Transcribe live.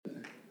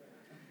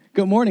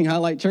Good morning,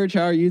 Highlight Church.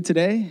 How are you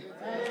today?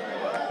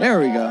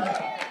 There we go.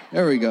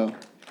 There we go.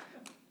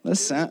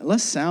 Let's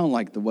sound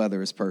like the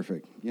weather is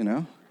perfect, you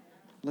know?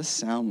 Let's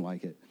sound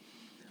like it.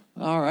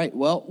 All right.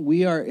 Well,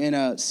 we are in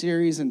a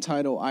series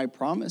entitled I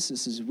Promise.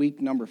 This is week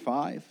number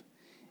 5.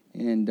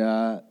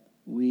 And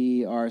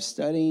we are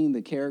studying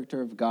the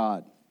character of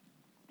God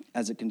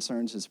as it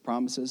concerns his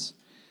promises.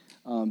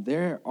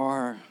 There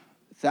are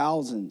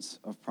thousands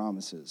of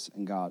promises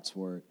in God's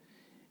word.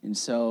 And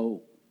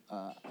so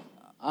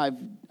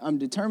I'm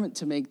determined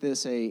to make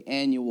this an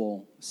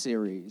annual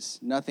series.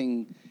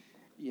 Nothing,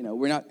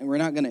 we're not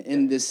going to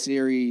end this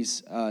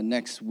series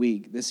next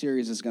week. This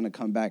series is going to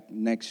come back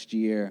next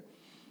year.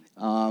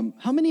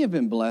 How many have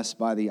been blessed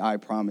by the I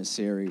Promise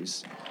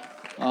series?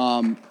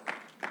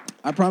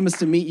 I promise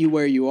to meet you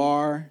where you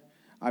are.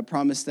 I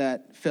promise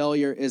that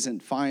failure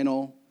isn't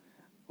final.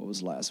 What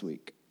was last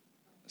week?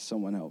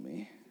 Someone help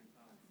me.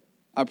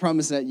 I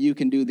promise that you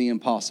can do the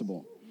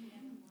impossible.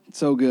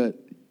 So good.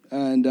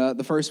 And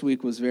the first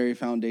week was very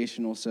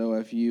foundational, so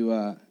if you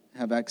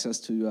have access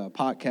to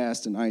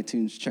podcast and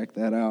iTunes, check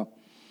that out.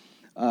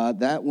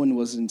 That one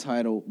was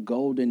entitled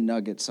 "Golden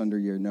Nuggets Under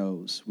Your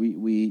Nose."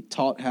 We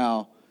taught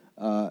how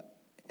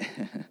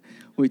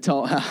we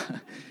taught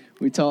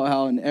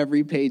how in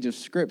every page of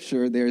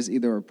Scripture there's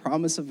either a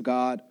promise of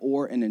God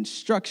or an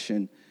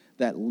instruction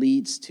that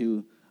leads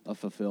to a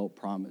fulfilled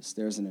promise.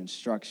 There's an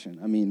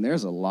instruction. I mean,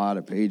 there's a lot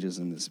of pages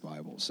in this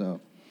Bible,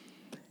 so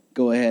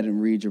go ahead and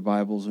read your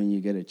Bibles when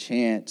you get a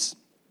chance.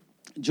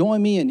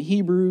 Join me in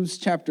Hebrews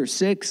chapter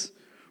 6.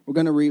 We're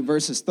going to read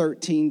verses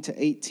 13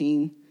 to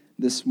 18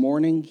 this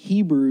morning.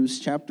 Hebrews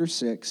chapter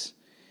 6.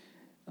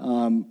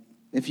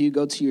 If you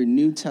go to your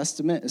New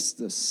Testament, it's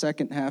the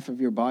second half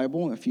of your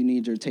Bible. If you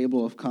need your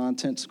table of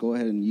contents, go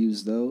ahead and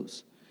use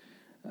those.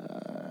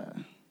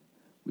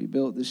 We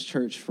built this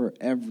church for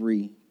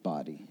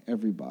everybody.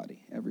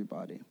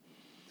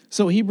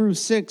 So Hebrews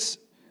 6,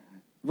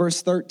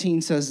 verse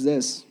 13 says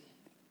this.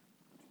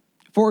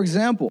 For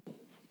example,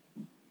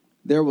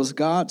 there was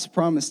God's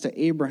promise to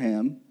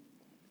Abraham.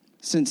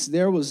 Since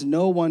there was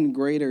no one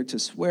greater to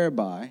swear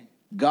by,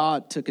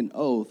 God took an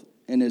oath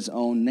in his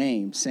own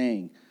name,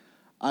 saying,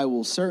 I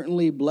will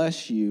certainly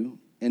bless you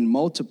and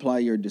multiply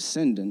your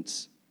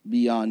descendants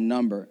beyond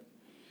number.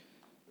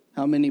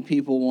 How many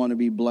people want to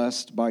be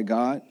blessed by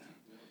God?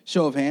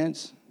 Show of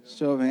hands.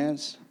 Show of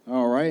hands.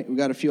 All right. We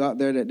got a few out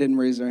there that didn't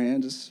raise their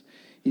hands.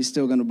 He's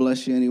still going to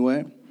bless you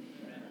anyway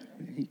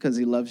because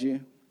he loves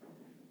you.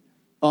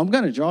 Oh, I'm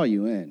going to draw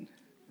you in.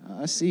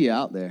 I see you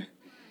out there.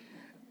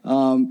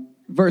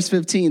 Verse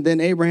 15, then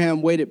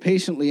Abraham waited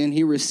patiently, and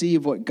he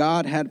received what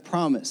God had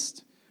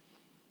promised.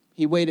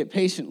 He waited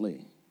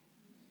patiently.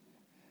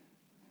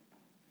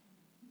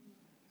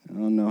 I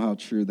don't know how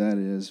true that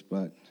is,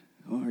 but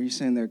are you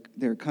saying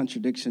there are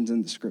contradictions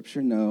in the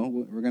Scripture? No,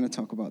 we're going to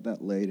talk about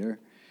that later.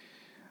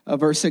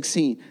 Verse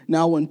 16,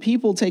 now when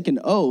people take an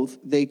oath,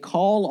 they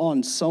call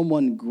on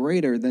someone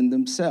greater than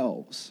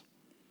themselves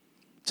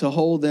to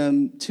hold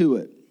them to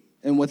it.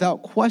 And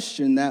without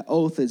question, that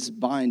oath is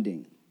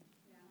binding.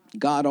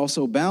 God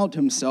also bound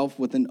himself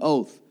with an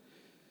oath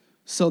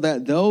so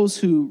that those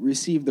who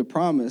receive the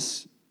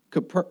promise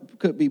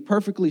could be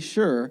perfectly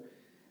sure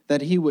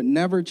that he would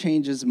never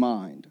change his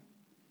mind.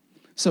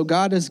 So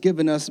God has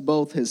given us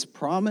both his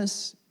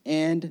promise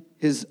and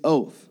his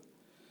oath.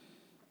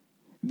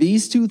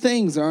 These two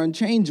things are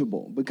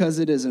unchangeable because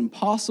it is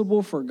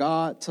impossible for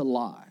God to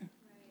lie.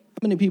 How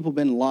many people have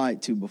been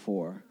lied to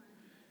before?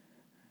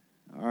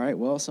 All right,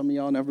 well, some of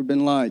y'all never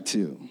been lied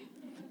to.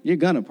 You're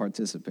going to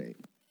participate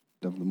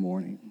of the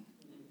morning.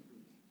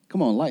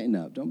 Come on, lighten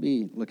up. Don't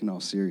be looking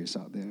all serious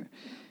out there.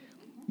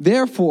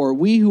 Therefore,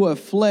 we who have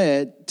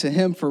fled to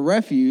him for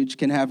refuge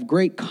can have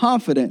great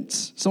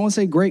confidence. Someone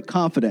say great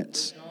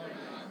confidence.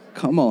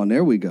 Come on,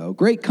 there we go.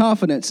 Great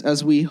confidence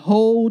as we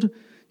hold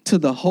to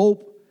the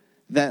hope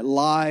that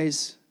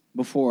lies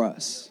before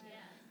us.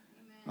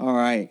 All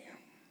right.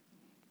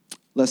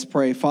 Let's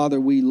pray. Father,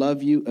 we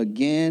love you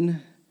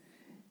again.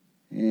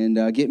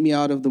 And get me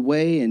out of the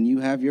way, and you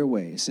have your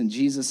way. It's in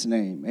Jesus'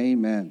 name,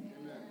 amen.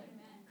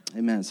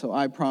 Amen. So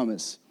I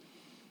promise.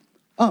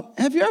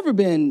 Have you ever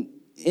been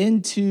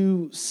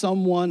into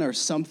someone or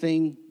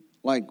something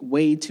like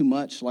way too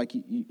much? Like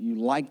you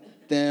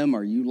liked them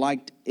or you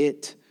liked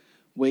it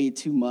way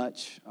too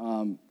much?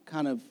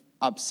 Kind of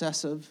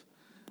obsessive?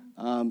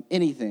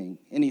 Anything.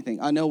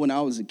 I know when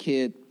I was a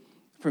kid,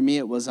 for me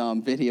it was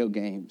video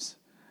games.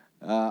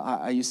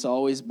 I used to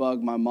always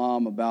bug my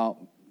mom about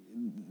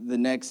the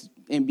next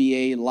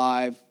NBA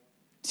Live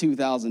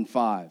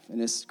 2005.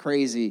 And it's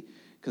crazy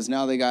because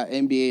now they got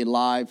NBA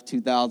Live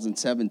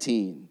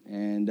 2017.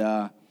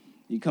 And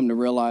you come to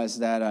realize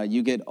that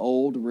you get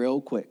old real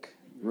quick.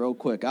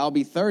 I'll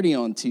be 30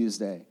 on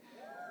Tuesday.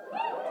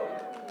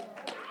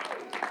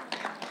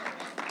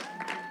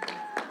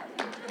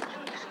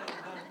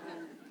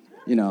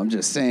 I'm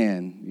just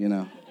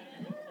saying,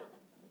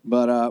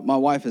 But my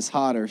wife is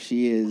hotter.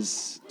 She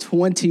is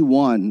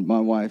 21. My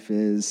wife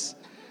is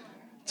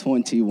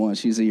 21.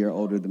 She's a year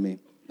older than me.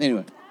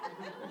 Anyway.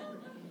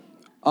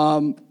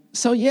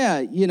 So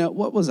yeah,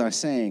 what was I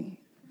saying?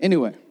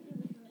 Anyway,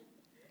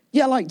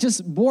 yeah, like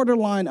just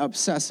borderline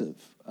obsessive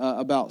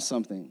about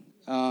something.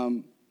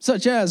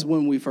 Such as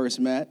when we first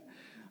met,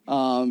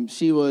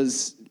 she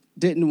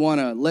didn't want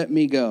to let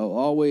me go,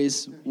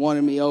 always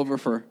wanted me over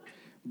for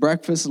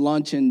breakfast,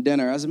 lunch, and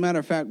dinner. As a matter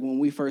of fact, when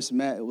we first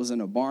met, it was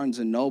in a Barnes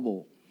 &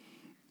 Noble.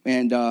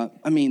 And,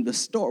 the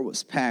store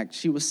was packed.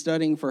 She was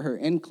studying for her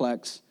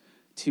NCLEX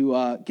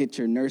to get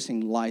your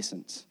nursing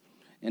license.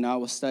 And I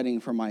was studying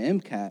for my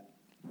MCAT,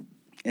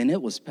 and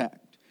it was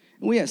packed.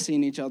 And we had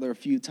seen each other a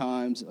few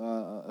times,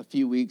 a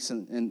few weeks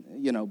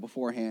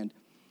beforehand.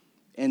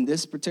 And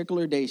this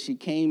particular day, she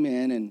came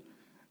in, and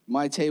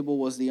my table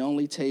was the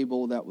only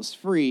table that was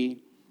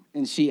free.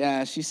 And she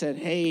said,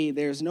 hey,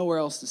 there's nowhere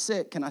else to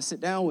sit. Can I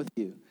sit down with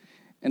you?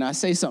 And I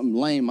say something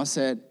lame. I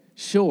said,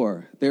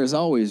 sure, there's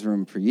always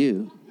room for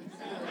you.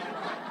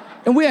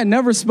 And we had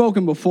never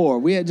spoken before.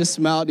 We had just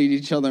smiled at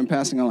each other in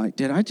passing. I'm like,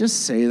 did I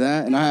just say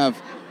that? And I have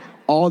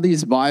all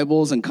these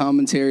Bibles and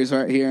commentaries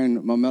right here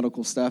and my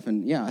medical stuff.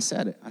 And yeah, I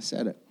said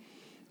it.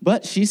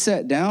 But she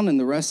sat down, and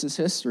the rest is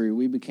history.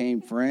 We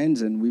became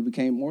friends, and we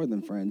became more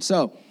than friends.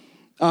 So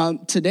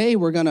today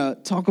we're going to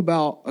talk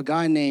about a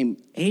guy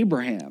named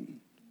Abraham.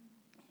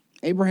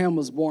 Abraham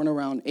was born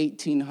around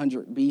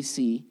 1800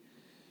 BC.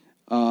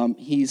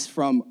 He's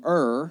from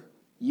Ur,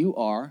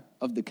 U-R,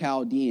 of the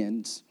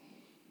Chaldeans.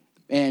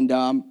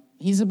 And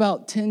he's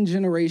about 10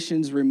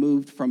 generations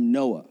removed from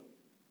Noah,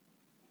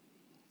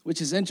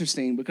 which is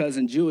interesting because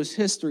in Jewish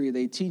history,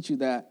 they teach you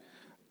that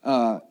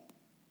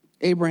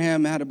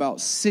Abraham had about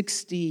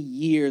 60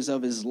 years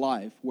of his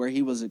life where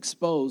he was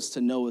exposed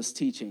to Noah's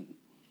teaching.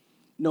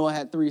 Noah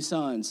had 3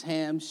 sons,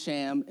 Ham,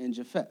 Shem, and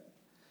Japheth.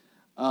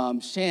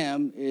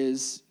 Shem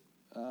is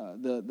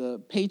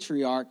the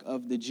patriarch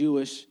of the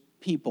Jewish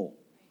people.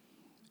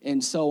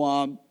 And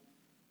so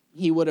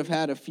he would have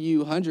had a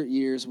few hundred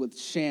years with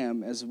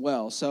Shem as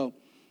well. So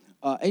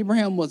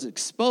Abraham was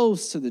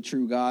exposed to the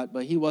true God,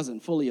 but he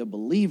wasn't fully a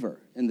believer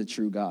in the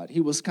true God.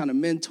 He was kind of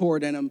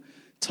mentored in him,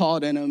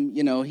 taught in him.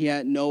 He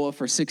had Noah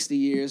for 60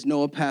 years.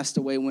 Noah passed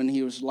away when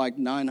he was like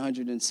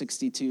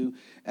 962.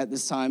 At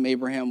this time,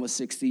 Abraham was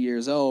 60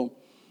 years old.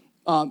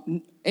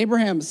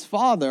 Abraham's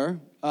father,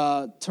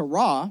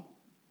 Terah,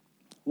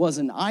 was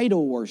an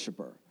idol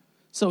worshiper.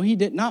 So he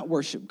did not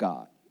worship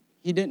God.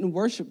 He didn't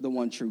worship the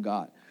one true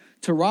God.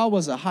 Terah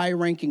was a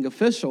high-ranking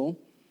official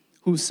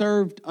who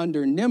served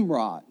under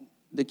Nimrod,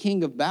 the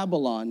king of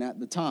Babylon at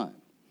the time.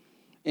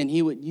 And he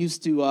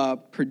used to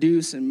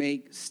produce and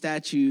make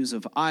statues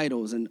of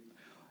idols. And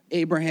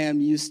Abraham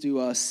used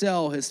to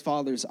sell his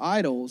father's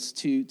idols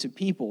to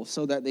people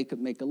so that they could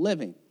make a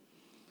living.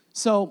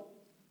 So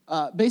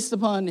based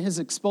upon his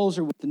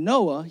exposure with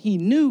Noah, he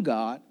knew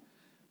God.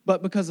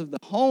 But because of the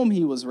home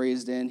he was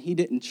raised in, he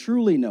didn't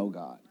truly know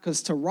God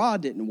because Terah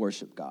didn't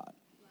worship God.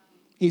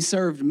 He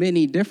served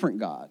many different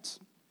gods.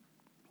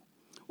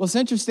 What's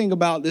interesting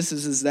about this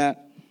is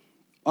that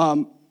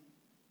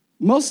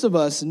most of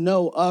us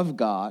know of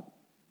God.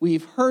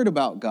 We've heard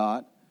about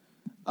God.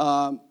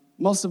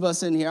 Most of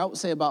us in here, I would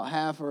say about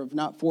half or if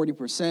not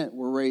 40%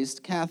 were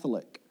raised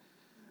Catholic.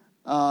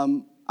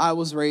 I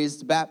was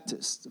raised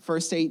Baptist. The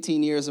first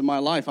 18 years of my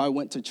life, I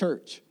went to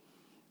church.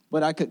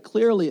 But I could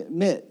clearly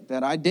admit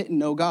that I didn't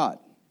know God.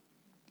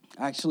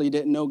 I actually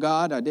didn't know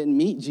God. I didn't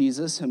meet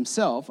Jesus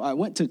himself. I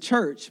went to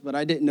church, but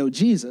I didn't know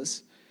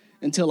Jesus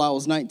until I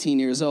was 19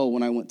 years old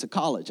when I went to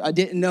college. I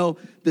didn't know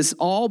this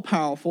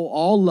all-powerful,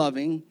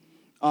 all-loving,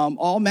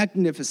 all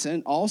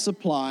magnificent, all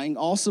supplying,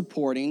 all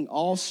supporting,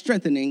 all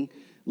strengthening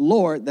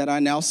Lord that I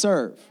now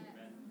serve.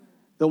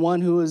 The one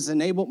who has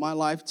enabled my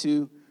life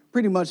to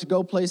pretty much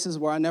go places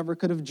where I never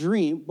could have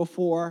dreamed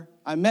before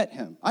I met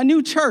him. I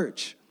knew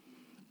church,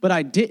 but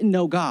I didn't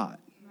know God.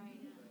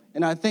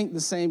 And I think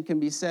the same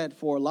can be said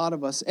for a lot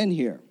of us in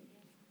here.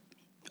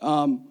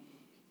 And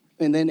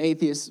then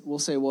atheists will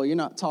say, well, you're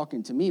not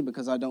talking to me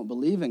because I don't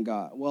believe in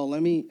God. Well,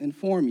 let me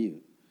inform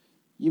you.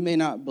 You may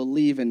not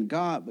believe in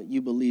God, but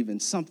you believe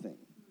in something.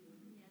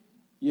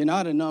 You're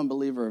not a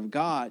non-believer of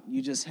God.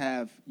 You just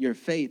have your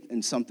faith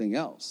in something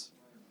else.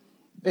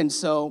 And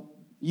so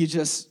you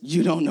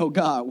don't know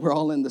God. We're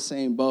all in the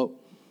same boat.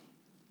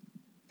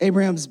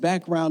 Abraham's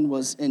background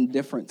was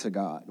indifferent to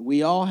God.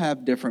 We all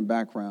have different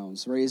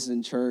backgrounds, raised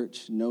in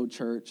church, no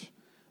church,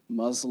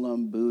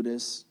 Muslim,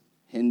 Buddhist,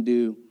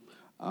 Hindu,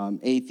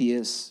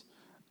 atheists.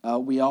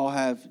 We all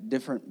have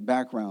different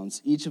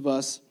backgrounds. Each of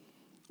us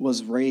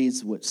was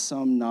raised with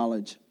some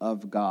knowledge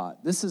of God.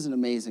 This is an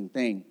amazing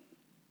thing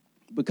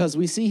because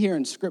we see here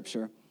in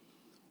Scripture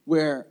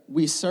where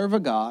we serve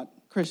a God,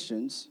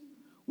 Christians,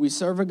 we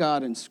serve a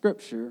God in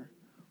Scripture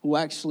who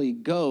actually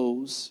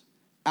goes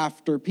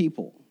after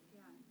people.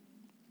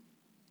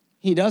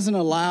 He doesn't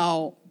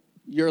allow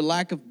your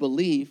lack of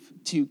belief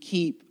to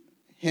keep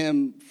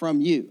him from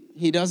you.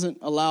 He doesn't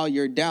allow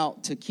your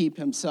doubt to keep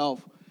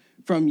himself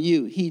from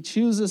you. He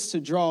chooses to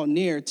draw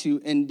near to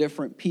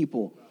indifferent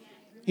people.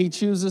 He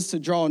chooses to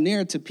draw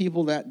near to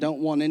people that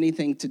don't want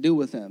anything to do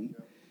with him.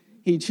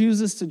 He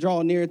chooses to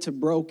draw near to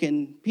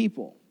broken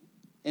people.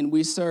 And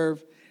we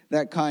serve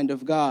that kind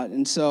of God.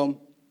 And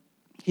so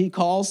he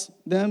calls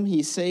them,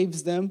 he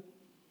saves them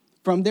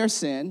from their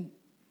sin,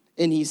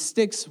 and he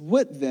sticks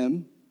with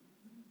them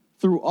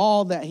through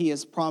all that he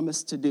has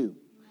promised to do.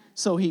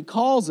 So he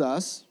calls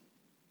us,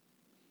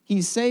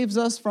 he saves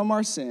us from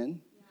our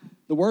sin.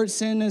 The word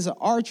sin is an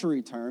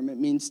archery term. It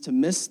means to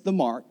miss the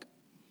mark.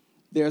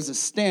 There's a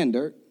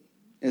standard.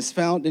 It's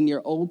found in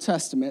your Old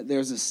Testament.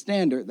 There's a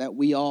standard that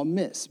we all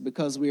miss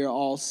because we are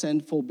all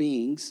sinful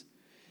beings.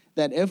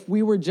 That if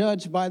we were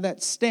judged by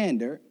that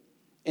standard,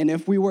 and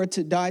if we were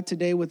to die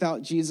today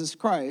without Jesus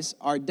Christ,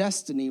 our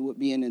destiny would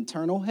be an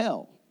eternal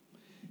hell.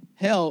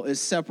 Hell is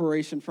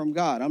separation from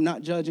God. I'm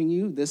not judging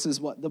you. This is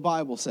what the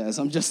Bible says.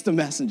 I'm just a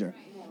messenger.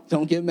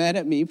 Don't get mad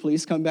at me.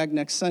 Please come back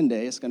next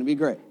Sunday. It's going to be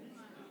great.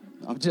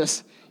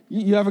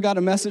 You ever got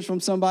a message from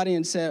somebody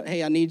and said,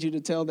 hey, I need you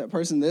to tell that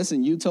person this,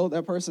 and you told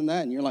that person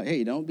that, and you're like,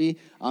 hey,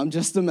 I'm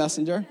just the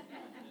messenger.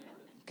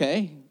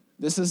 Okay?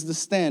 This is the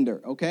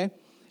standard, okay?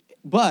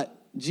 But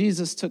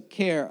Jesus took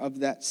care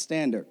of that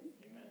standard.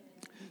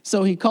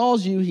 So he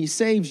calls you, he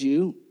saves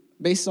you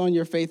based on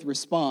your faith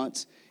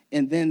response,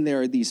 and then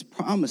there are these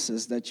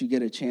promises that you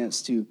get a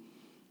chance to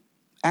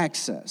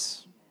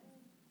access.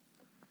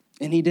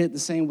 And he did the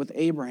same with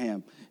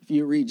Abraham. If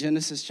you read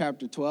Genesis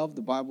chapter 12,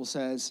 the Bible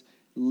says,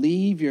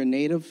 leave your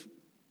native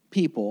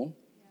people,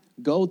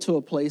 go to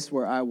a place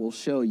where I will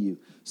show you.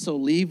 So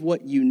leave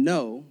what you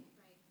know,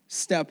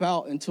 step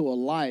out into a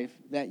life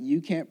that you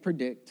can't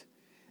predict,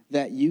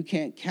 that you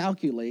can't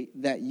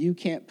calculate, that you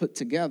can't put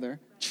together.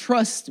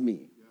 Trust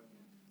me.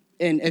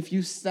 And if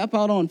you step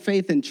out on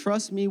faith and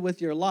trust me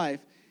with your life,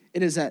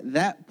 it is at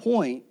that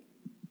point,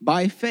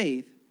 by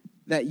faith,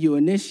 that you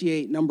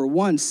initiate, number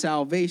one,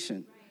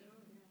 salvation.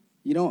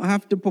 You don't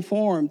have to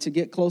perform to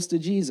get close to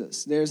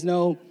Jesus. There's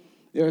no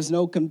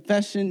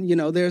confession.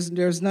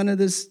 There's none of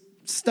this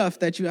stuff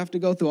that you have to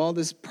go through, all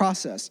this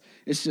process.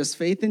 It's just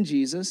faith in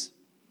Jesus,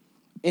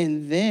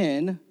 and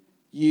then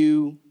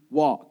you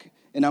walk.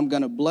 And I'm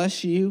going to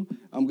bless you.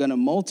 I'm going to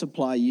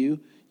multiply you.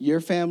 Your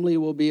family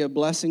will be a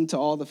blessing to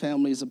all the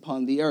families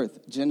upon the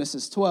earth.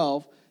 Genesis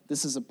 12,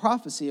 this is a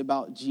prophecy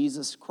about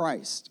Jesus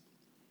Christ.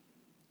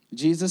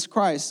 Jesus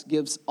Christ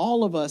gives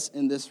all of us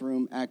in this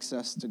room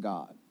access to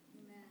God.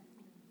 Amen.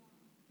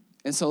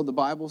 And so the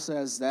Bible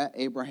says that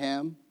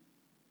Abraham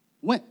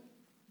went.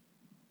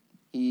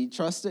 He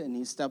trusted and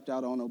he stepped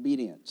out on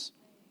obedience.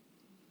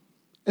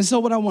 And so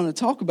what I want to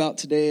talk about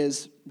today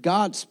is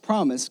God's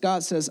promise.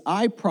 God says,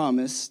 I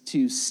promise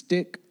to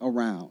stick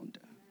around.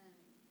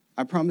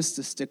 I promise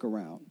to stick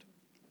around.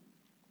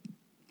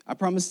 I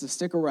promise to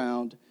stick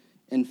around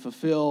and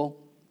fulfill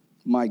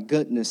my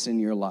goodness in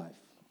your life.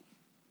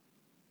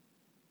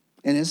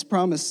 And his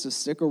promise to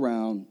stick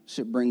around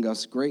should bring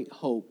us great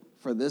hope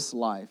for this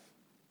life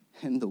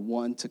and the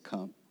one to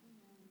come.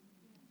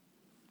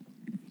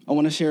 I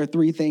want to share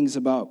 3 things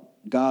about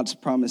God's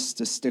promise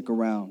to stick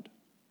around.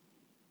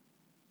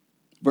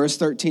 Verse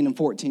 13 and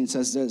 14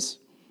 says this.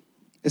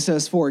 It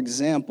says, for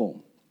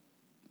example,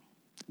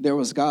 there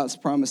was God's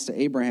promise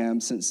to Abraham,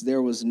 since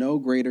there was no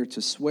greater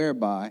to swear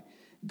by,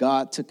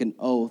 God took an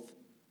oath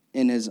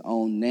in his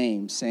own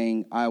name,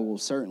 saying, I will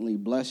certainly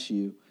bless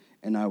you,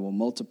 and I will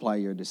multiply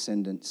your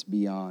descendants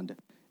beyond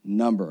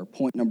number.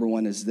 Point number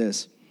 1 is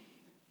this.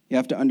 You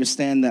have to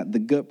understand that the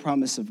good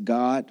promise of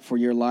God for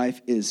your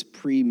life is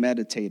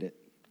premeditated.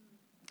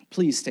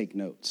 Please take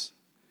notes.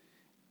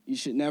 You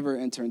should never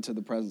enter into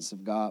the presence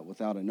of God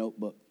without a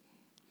notebook.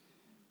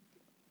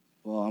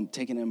 Well, I'm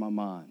taking it in my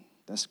mind.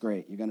 That's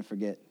great. You're going to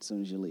forget as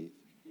soon as you leave.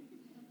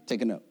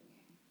 Take a note.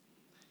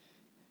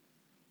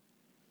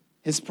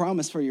 His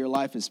promise for your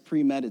life is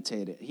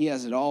premeditated. He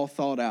has it all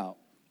thought out.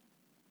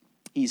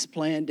 He's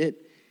planned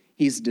it.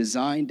 He's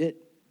designed it.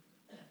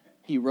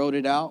 He wrote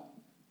it out.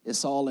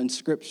 It's all in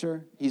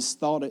Scripture. He's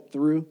thought it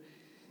through.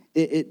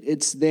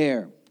 It's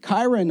there.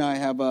 Kyra and I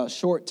have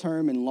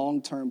short-term and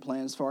long-term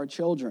plans for our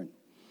children.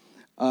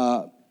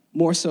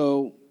 More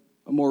so,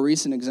 a more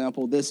recent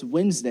example, this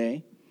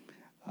Wednesday,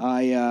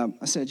 I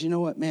said, you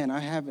know what, man, I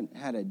haven't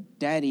had a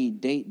daddy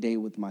date day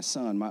with my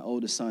son, my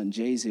oldest son,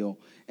 Jaziel,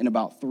 in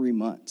about 3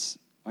 months.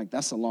 Like,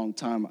 that's a long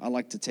time. I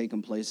like to take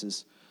him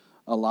places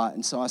a lot.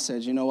 And so I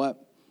said, you know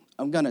what,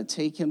 I'm going to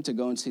take him to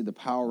go and see the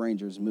Power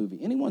Rangers movie.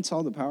 Anyone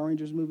saw the Power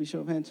Rangers movie, show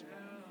of hands?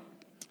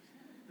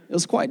 It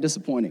was quite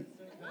disappointing.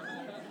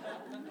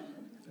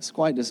 It's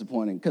quite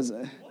disappointing because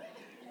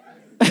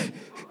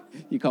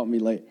you caught me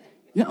late.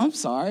 Yeah, I'm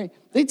sorry.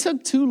 They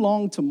took too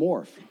long to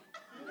morph.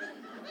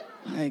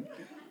 Like,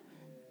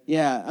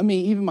 yeah, I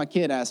mean, even my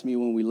kid asked me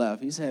when we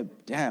left. He said,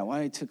 Dad,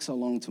 why it took so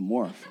long to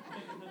morph?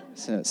 I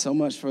said, so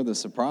much for the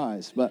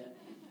surprise. But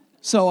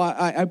so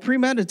I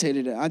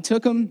premeditated it. I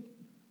took him.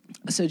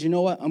 I said, you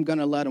know what? I'm going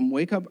to let him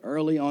wake up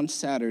early on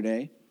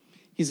Saturday.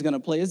 He's going to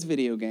play his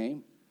video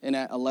game. And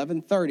at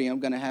 11:30, I'm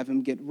going to have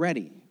him get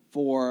ready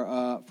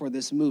for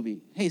this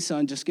movie. Hey,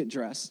 son, just get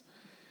dressed.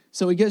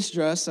 So he gets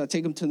dressed. I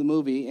take him to the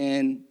movie,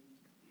 and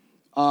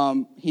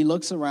he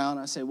looks around.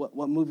 I say,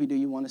 what movie do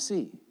you want to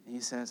see? And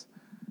he says,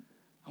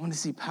 I want to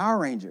see Power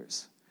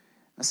Rangers.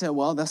 I said,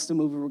 well, that's the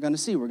movie we're going to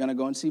see. We're going to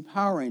go and see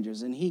Power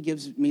Rangers. And he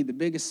gives me the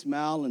biggest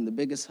smile and the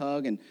biggest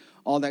hug and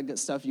all that good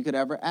stuff you could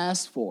ever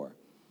ask for.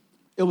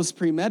 It was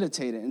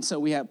premeditated. And so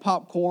we had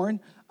popcorn.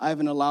 I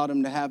even allowed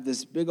him to have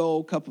this big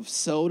old cup of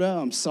soda.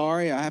 I'm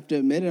sorry. I have to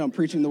admit it. I'm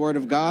preaching the word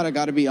of God. I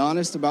got to be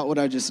honest about what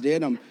I just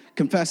did. I'm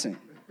confessing.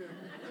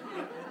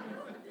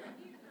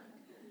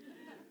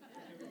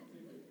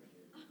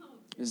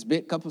 This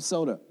big cup of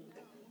soda.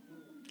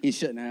 He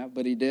shouldn't have,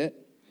 but he did.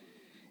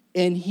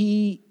 And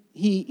he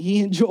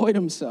enjoyed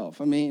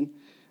himself. I mean,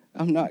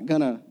 I'm not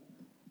going to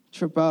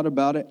trip out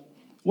about it.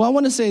 Well, I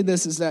want to say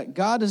this is that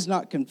God is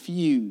not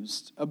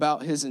confused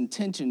about his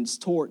intentions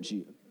towards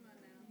you.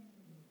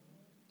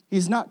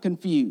 He's not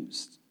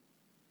confused.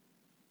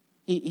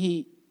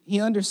 He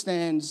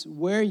understands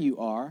where you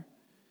are.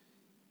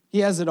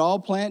 He has it all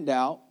planned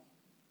out.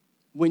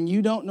 When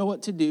you don't know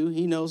what to do,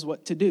 he knows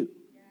what to do.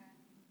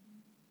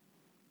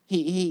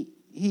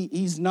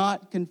 He's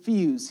not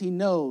confused. He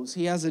knows.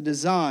 He has a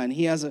design.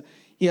 He has a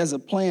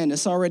plan.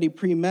 It's already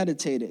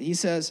premeditated. He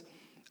says,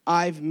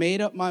 I've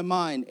made up my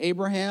mind.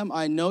 Abraham,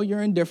 I know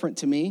you're indifferent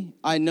to me.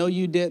 I know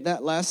you did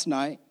that last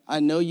night. I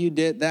know you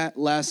did that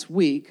last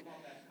week.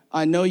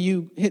 I know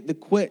you hit the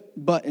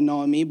quit button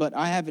on me, but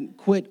I haven't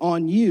quit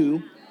on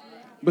you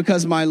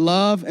because my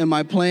love and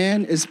my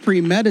plan is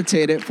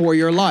premeditated for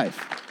your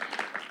life.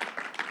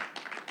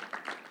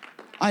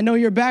 I know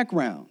your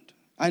background.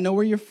 I know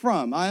where you're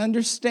from. I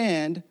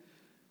understand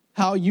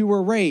how you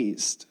were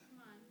raised.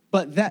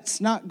 But that's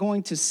not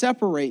going to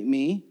separate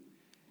me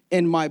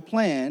in my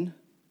plan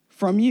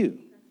from you.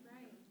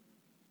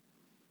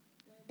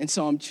 And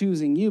so I'm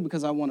choosing you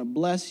because I want to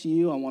bless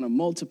you. I want to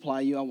multiply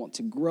you. I want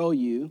to grow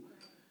you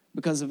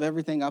because of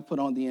everything I put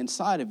on the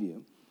inside of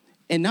you.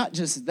 And not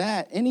just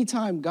that,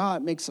 anytime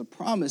God makes a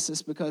promise,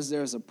 it's because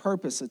there's a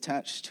purpose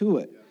attached to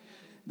it.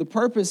 The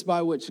purpose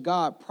by which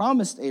God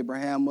promised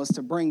Abraham was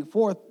to bring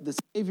forth the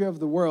Savior of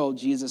the world,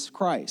 Jesus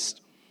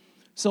Christ.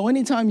 So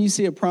anytime you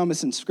see a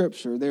promise in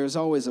Scripture, there's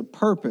always a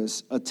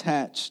purpose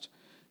attached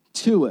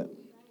to it.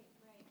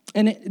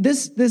 And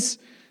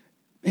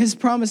his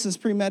promise is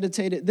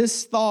premeditated.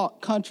 This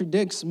thought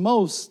contradicts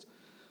most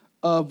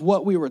of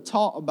what we were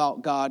taught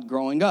about God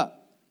growing up.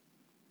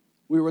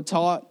 We were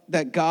taught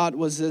that God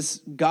was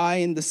this guy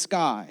in the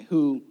sky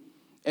who,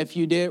 if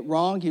you did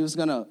wrong, he was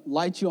going to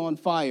light you on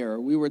fire.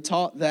 We were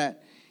taught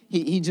that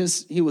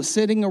he was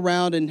sitting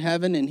around in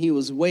heaven and he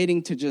was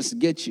waiting to just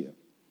get you.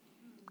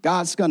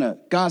 God's gonna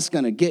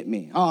get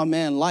me. Oh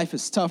man, life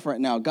is tough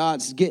right now.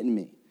 God's getting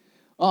me.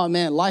 Oh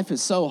man, life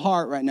is so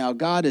hard right now.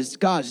 God's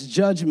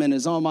judgment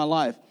is on my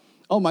life.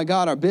 Oh my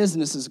God, our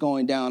business is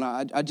going down.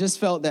 I just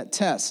felt that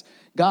test.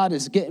 God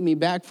is getting me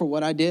back for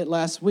what I did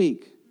last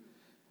week.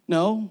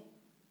 No,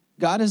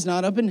 God is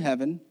not up in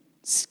heaven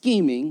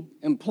scheming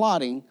and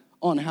plotting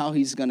on how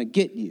he's going to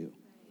get you.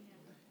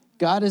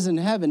 God is in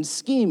heaven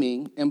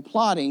scheming and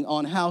plotting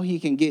on how he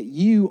can get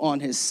you on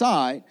his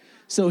side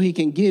so he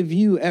can give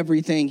you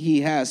everything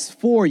he has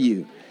for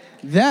you.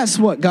 That's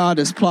what God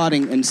is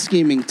plotting and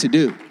scheming to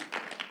do.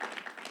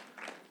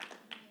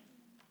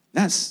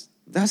 That's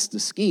the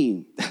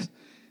scheme.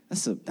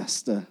 That's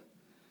the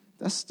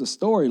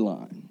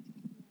storyline.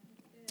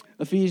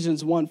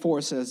 Ephesians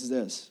 1:4 says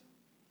this.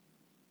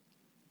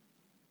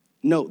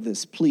 Note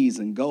this, please,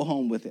 and go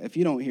home with it. If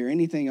you don't hear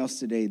anything else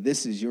today,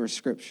 this is your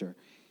scripture.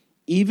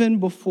 Even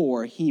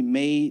before he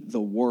made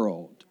the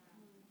world.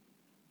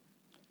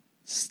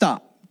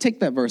 Stop.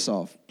 Take that verse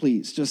off,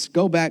 please. Just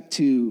go back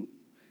to,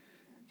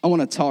 I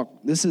want to talk.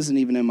 This isn't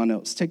even in my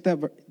notes. Take that.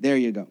 There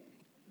you go.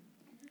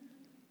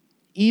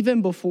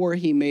 Even before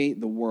he made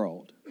the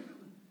world.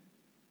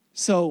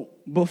 So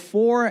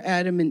before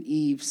Adam and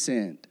Eve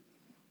sinned,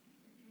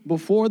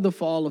 before the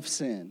fall of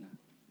sin,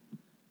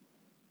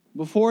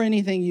 before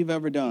anything you've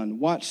ever done,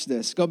 watch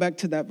this. Go back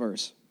to that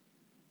verse.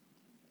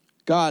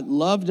 God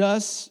loved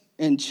us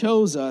and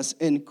chose us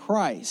in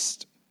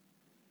Christ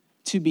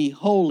to be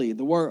holy.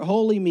 The word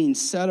holy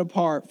means set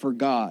apart for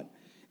God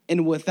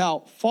and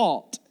without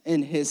fault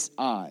in his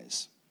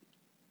eyes.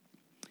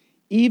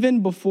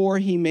 Even before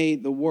he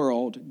made the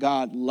world,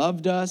 God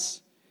loved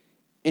us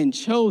and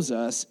chose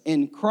us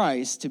in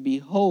Christ to be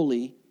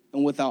holy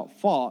and without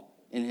fault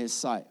in his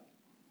sight.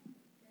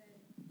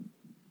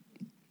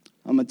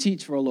 I'm going to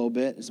teach for a little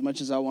bit as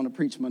much as I want to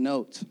preach my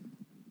notes.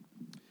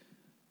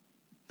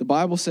 The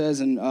Bible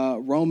says in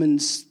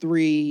Romans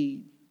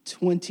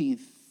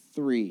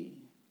 3:23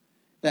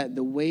 that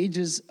the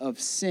wages of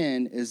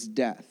sin is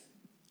death,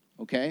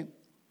 okay?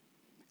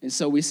 And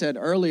so we said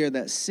earlier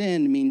that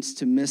sin means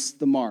to miss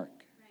the mark.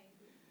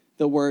 Right.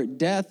 The word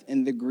death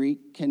in the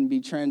Greek can be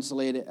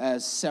translated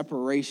as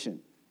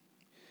separation.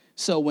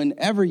 So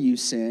whenever you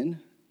sin,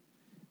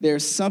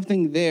 there's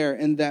something there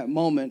in that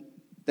moment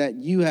that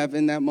you have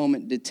in that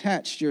moment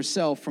detached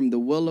yourself from the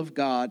will of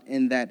God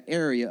in that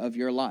area of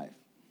your life.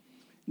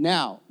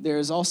 Now, there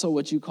is also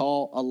what you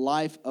call a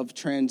life of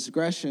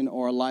transgression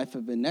or a life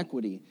of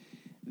iniquity,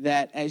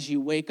 that as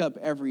you wake up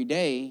every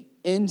day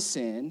in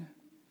sin,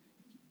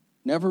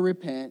 never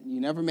repent,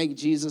 you never make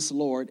Jesus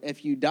Lord,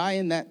 if you die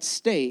in that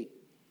state,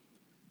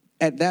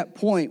 At that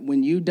point,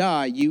 when you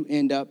die, you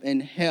end up in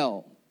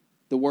hell.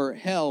 The word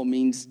hell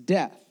means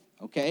death,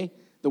 okay?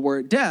 The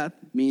word death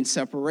means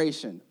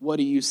separation. What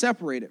are you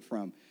separated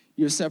from?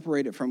 You're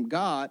separated from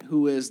God,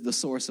 who is the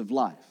source of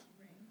life.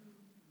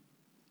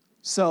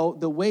 So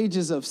the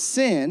wages of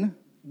sin,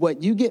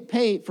 what you get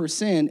paid for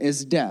sin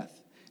is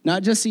death.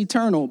 Not just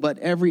eternal, but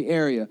every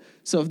area.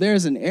 So if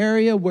there's an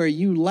area where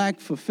you lack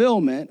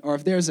fulfillment, or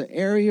if there's an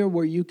area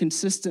where you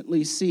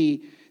consistently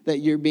see that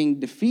you're being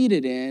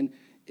defeated in,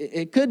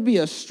 it could be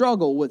a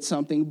struggle with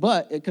something,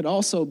 but it could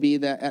also be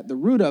that at the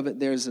root of it,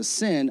 there's a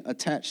sin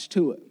attached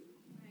to it.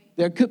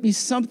 There could be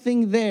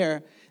something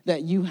there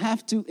that you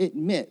have to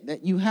admit,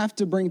 that you have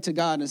to bring to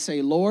God and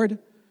say, Lord,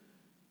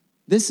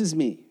 this is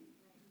me.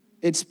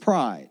 It's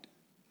pride.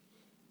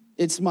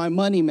 It's my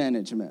money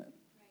management.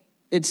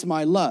 It's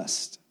my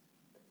lust.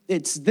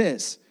 It's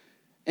this.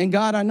 And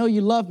God, I know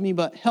you love me,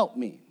 but help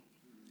me.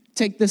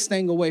 Take this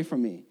thing away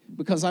from me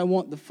because I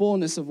want the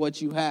fullness of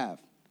what you have.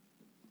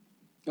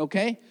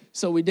 Okay?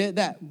 So we did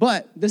that.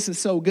 But this is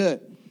so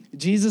good.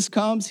 Jesus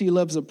comes. He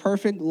lives a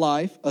perfect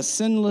life, a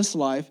sinless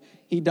life.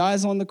 He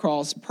dies on the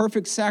cross,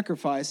 perfect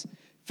sacrifice.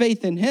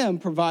 Faith in him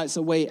provides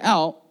a way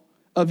out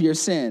of your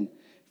sin.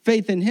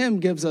 Faith in him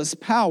gives us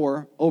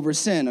power over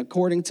sin,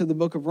 according to the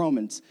book of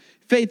Romans.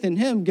 Faith in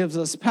him gives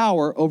us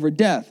power over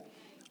death.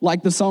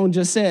 Like the song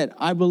just said,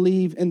 I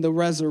believe in the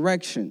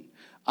resurrection.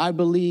 I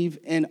believe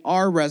in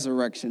our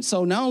resurrection.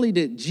 So not only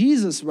did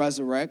Jesus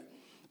resurrect,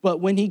 but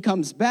when he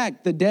comes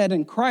back, the dead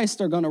in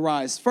Christ are going to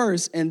rise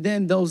first, and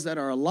then those that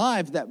are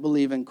alive that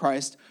believe in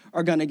Christ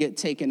are going to get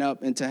taken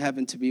up into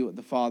heaven to be with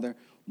the Father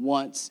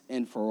once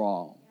and for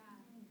all.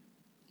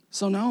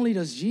 So not only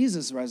does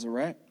Jesus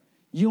resurrect,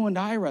 you and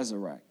I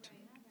resurrect.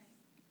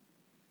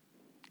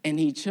 And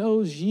he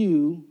chose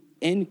you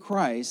in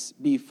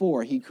Christ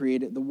before he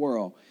created the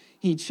world.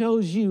 He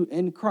chose you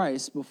in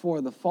Christ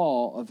before the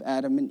fall of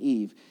Adam and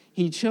Eve.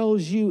 He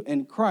chose you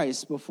in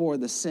Christ before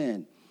the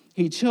sin.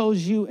 He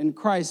chose you in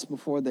Christ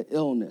before the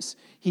illness.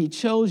 He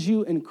chose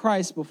you in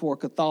Christ before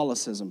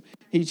Catholicism.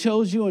 He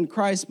chose you in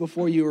Christ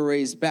before you were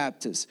raised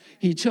Baptist.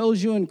 He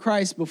chose you in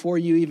Christ before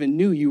you even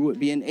knew you would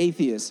be an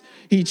atheist.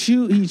 He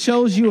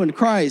chose you in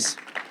Christ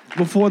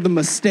before the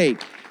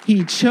mistake.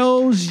 He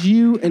chose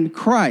you in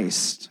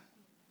Christ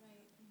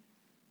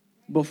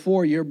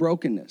before your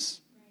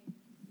brokenness.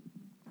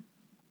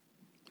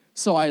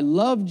 So I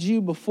loved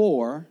you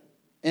before,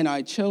 and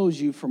I chose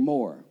you for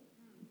more.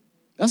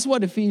 That's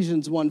what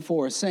Ephesians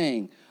 1:4 is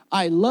saying.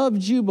 I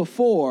loved you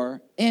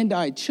before, and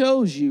I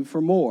chose you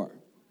for more.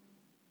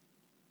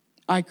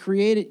 I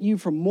created you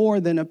for more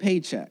than a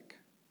paycheck.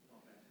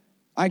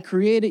 I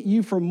created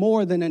you for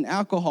more than an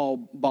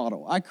alcohol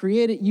bottle. I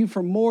created you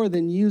for more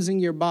than using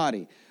your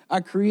body.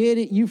 I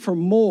created you for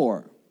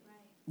more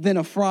than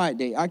a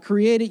Friday. I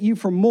created you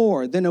for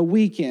more than a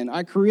weekend.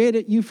 I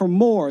created you for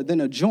more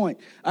than a joint.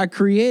 I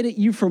created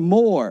you for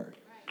more.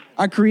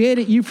 I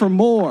created you for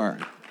more.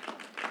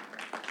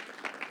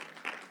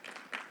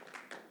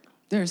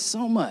 There's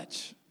so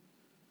much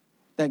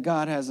that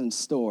God has in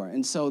store.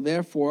 And so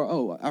therefore,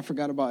 oh, I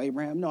forgot about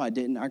Abraham. No, I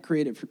didn't. I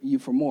created you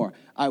for more.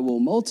 I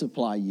will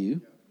multiply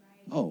you.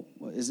 Oh,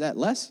 well, is that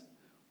less?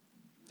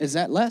 Is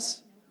that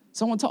less?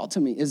 Someone talk to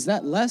me. Is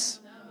that less?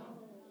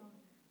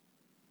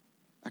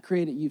 I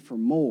created you for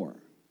more.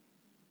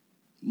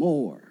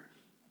 More.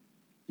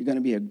 You're going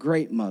to be a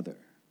great mother,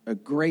 a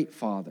great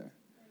father,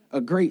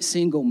 a great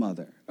single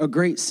mother, a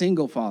great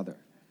single father.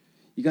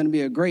 You're going to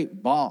be a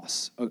great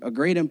boss, a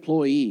great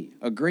employee,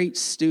 a great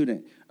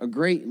student, a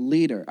great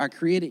leader. I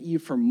created you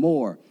for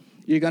more.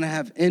 You're going to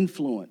have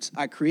influence.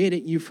 I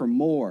created you for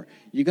more.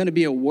 You're going to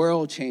be a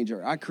world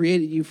changer. I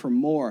created you for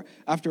more.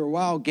 After a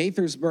while,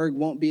 Gaithersburg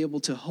won't be able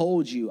to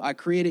hold you. I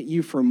created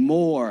you for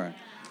more.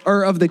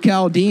 Ur of the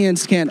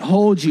Chaldeans can't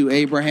hold you,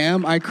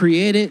 Abraham. I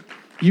created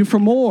you for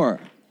more.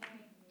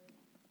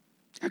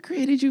 I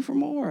created you for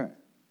more.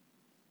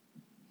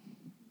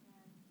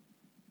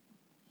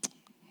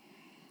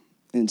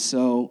 And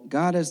so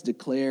God has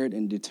declared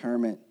and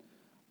determined,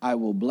 I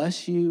will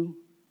bless you,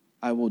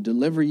 I will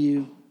deliver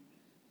you,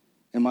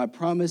 and my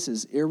promise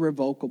is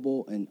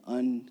irrevocable and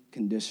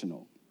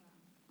unconditional.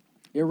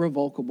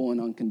 Irrevocable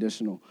and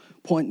unconditional.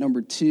 Point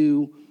number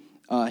 2,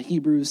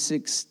 Hebrews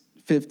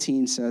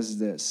 6:15 says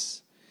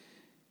this.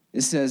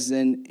 It says,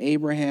 then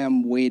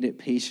Abraham waited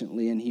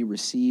patiently, and he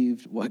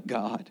received what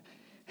God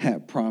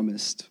had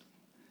promised.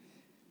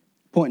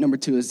 Point number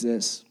 2 is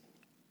this.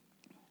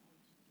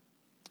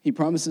 He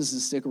promises to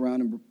stick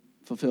around and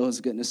fulfill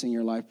his goodness in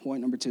your life.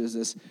 Point number 2 is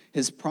this.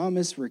 His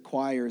promise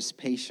requires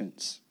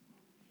patience.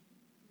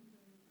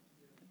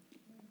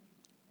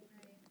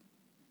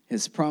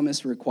 His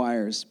promise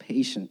requires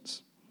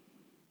patience.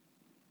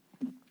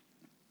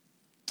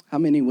 How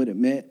many would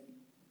admit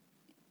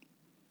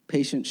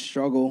patience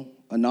struggle,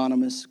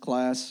 anonymous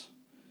class,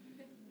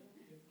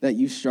 that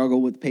you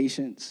struggle with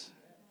patience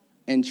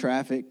in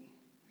traffic?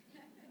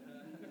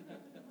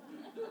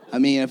 I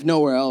mean, if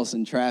nowhere else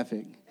in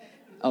traffic.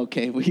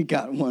 Okay, we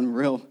got one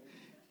real.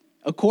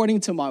 According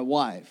to my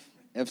wife,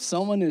 if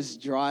someone is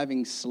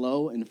driving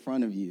slow in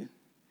front of you,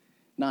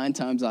 9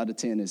 times out of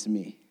 10, it's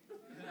me.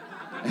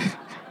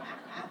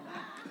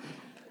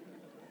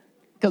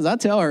 Because I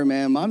tell her,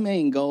 man, my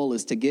main goal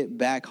is to get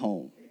back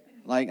home.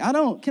 Like,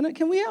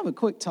 can we have a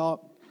quick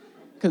talk?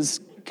 Because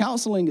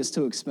counseling is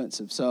too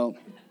expensive. So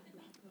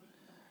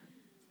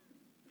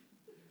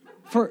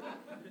for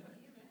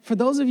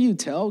those of you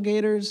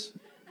tailgaters,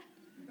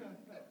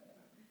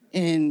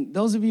 and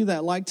those of you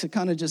that like to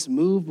kind of just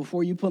move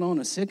before you put on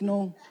a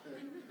signal,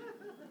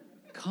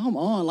 come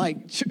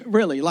on,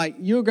 really,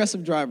 you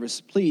aggressive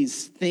drivers,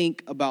 please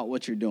think about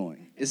what you're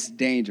doing. It's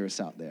dangerous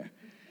out there.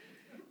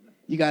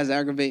 You guys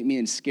aggravate me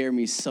and scare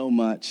me so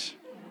much.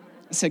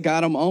 I said,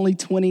 God, I'm only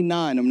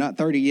 29. I'm not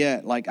 30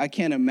 yet. I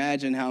can't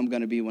imagine how I'm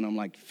going to be when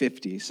I'm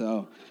 50.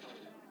 So,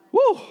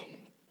 woo.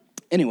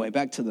 Anyway,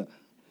 back to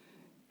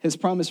his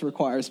promise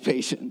requires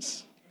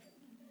patience.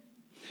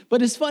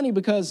 But it's funny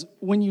because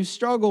when you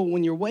struggle,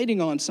 when you're waiting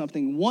on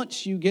something,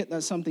 once you get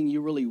that something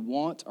you really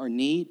want or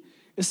need,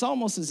 it's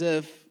almost as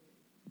if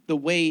the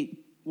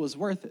wait was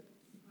worth it.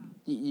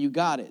 You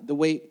got it. The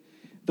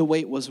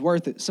wait was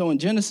worth it. So in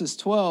Genesis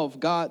 12,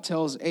 God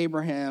tells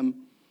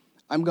Abraham,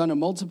 I'm going to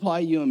multiply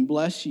you and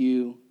bless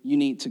you. You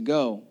need to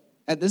go.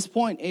 At this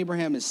point,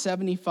 Abraham is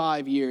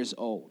 75 years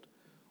old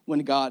when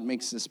God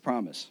makes this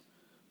promise.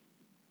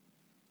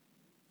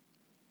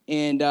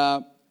 And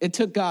it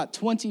took God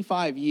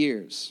 25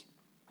 years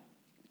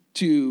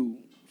to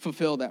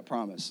fulfill that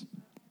promise.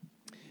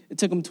 It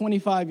took him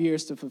 25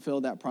 years to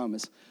fulfill that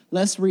promise.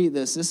 Let's read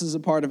this. This is a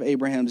part of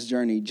Abraham's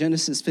journey.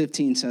 Genesis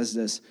 15 says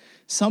this.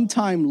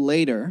 Sometime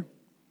later,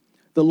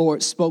 the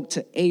Lord spoke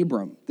to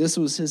Abram. This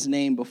was his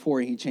name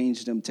before he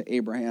changed him to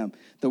Abraham.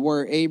 The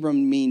word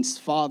Abram means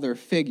father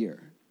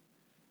figure.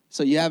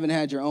 So you haven't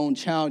had your own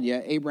child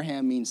yet.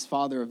 Abraham means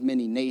father of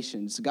many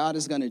nations. God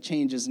is going to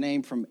change his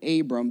name from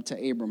Abram to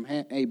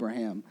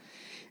Abraham.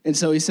 And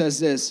so he says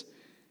this,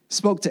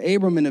 spoke to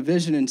Abram in a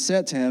vision and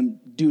said to him,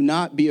 do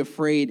not be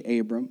afraid,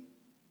 Abram,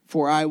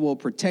 for I will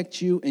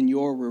protect you and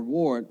your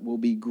reward will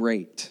be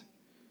great.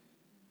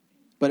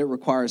 But it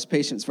requires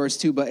patience. Verse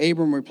 2, but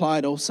Abram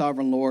replied, O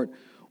sovereign Lord,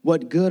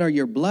 what good are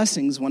your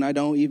blessings when I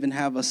don't even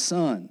have a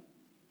son?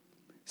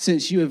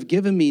 Since you have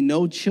given me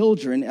no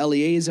children,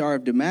 Eleazar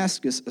of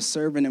Damascus, a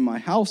servant in my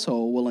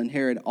household, will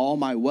inherit all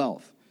my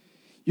wealth.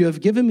 You have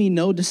given me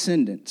no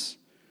descendants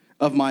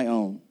of my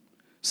own,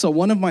 so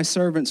one of my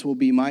servants will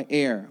be my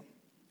heir.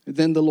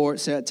 Then the Lord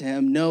said to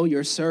him, no,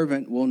 your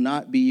servant will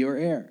not be your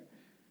heir,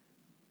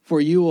 for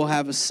you will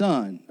have a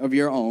son of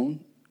your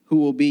own who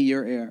will be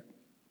your heir.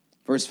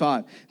 Verse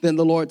 5, then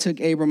the Lord took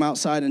Abram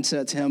outside and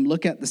said to him,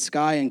 look at the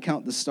sky and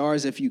count the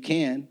stars if you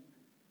can.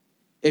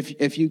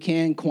 If you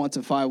can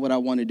quantify what I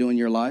want to do in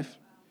your life.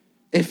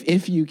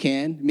 If you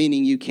can,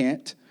 meaning you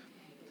can't.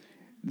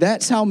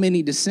 That's how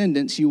many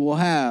descendants you will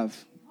have.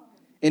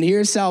 And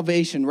here's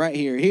salvation right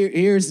here.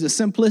 Here's the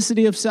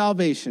simplicity of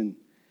salvation.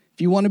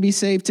 If you want to be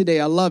saved today,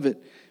 I love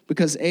it.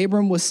 Because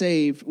Abram was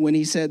saved when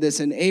he said this.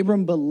 And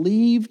Abram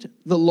believed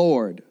the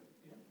Lord.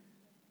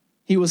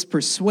 He was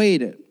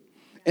persuaded.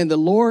 And the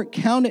Lord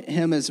counted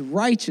him as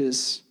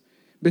righteous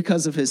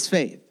because of his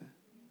faith.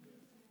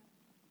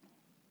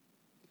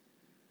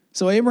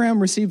 So Abraham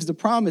receives the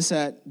promise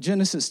at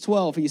Genesis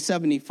 12. He's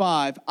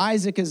 75.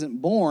 Isaac isn't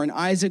born.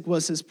 Isaac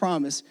was his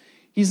promise.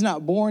 He's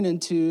not born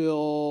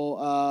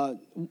until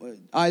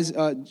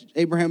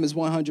Abraham is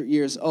 100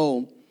 years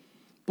old.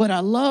 But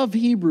I love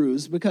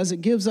Hebrews because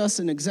it gives us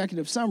an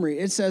executive summary.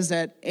 It says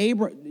that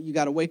you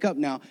got to wake up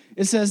now.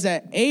 It says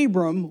that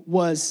Abram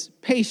was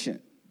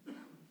patient.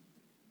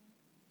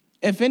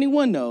 If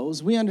anyone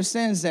knows, we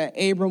understand that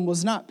Abram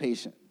was not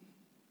patient.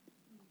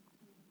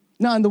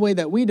 Not in the way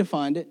that we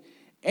defined it.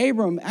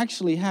 Abram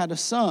actually had a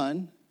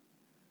son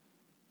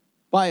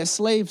by a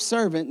slave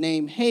servant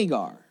named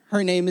Hagar.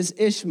 Her name is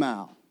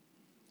Ishmael.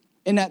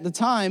 And at the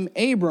time,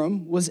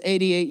 Abram was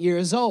 88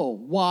 years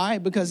old. Why?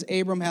 Because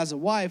Abram has a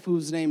wife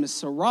whose name is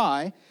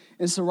Sarai.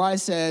 And Sarai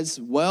says,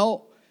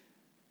 well,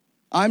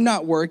 I'm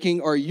not working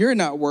or you're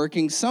not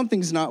working.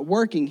 Something's not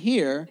working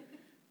here.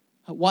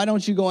 Why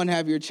don't you go and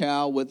have your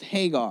child with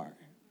Hagar?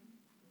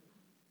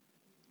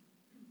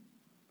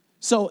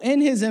 So in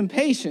his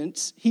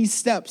impatience, he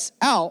steps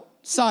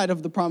outside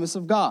of the promise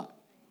of God.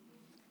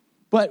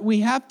 But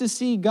we have to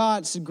see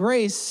God's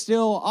grace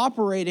still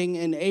operating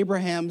in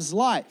Abraham's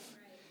life.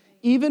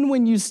 Even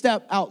when you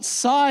step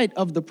outside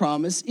of the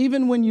promise,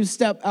 even when you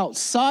step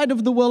outside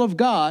of the will of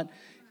God,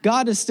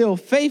 God is still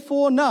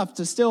faithful enough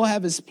to still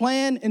have his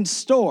plan in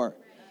store.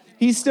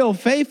 He's still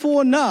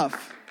faithful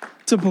enough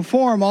to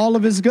perform all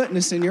of his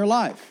goodness in your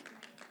life.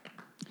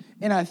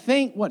 And I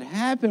think what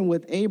happened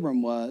with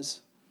Abram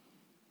was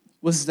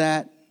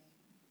that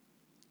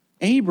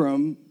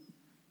Abram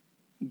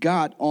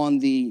got on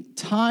the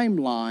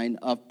timeline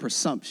of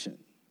presumption.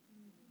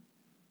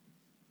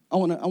 I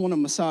want to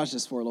massage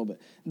this for a little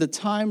bit. The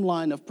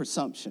timeline of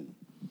presumption.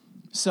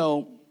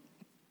 So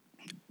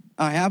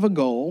I have a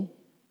goal,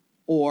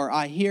 or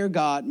I hear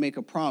God make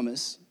a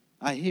promise.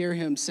 I hear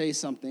him say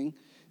something,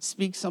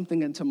 speak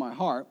something into my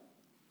heart,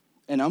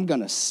 and I'm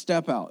going to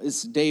step out.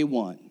 It's day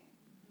 1.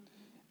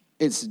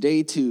 It's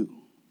day 2.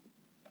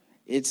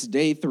 It's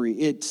day 3.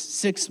 It's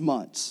 6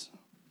 months.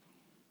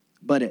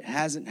 But it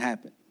hasn't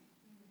happened.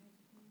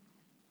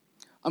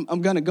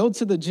 I'm going to go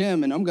to the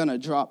gym and I'm going to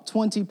drop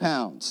 20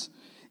 pounds.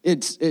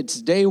 It's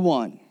day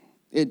 1.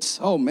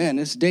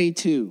 It's day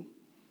 2.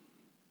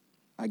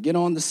 I get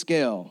on the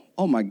scale.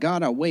 Oh, my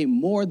God, I weigh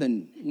more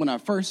than when I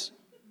first.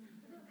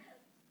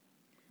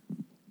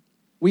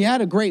 We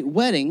had a great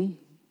wedding,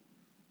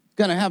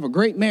 going to have a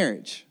great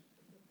marriage.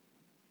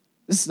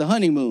 This is the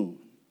honeymoon.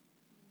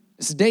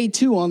 It's day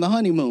 2 on the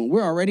honeymoon.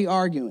 We're already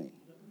arguing.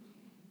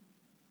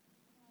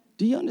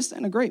 Do you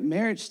understand a great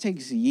marriage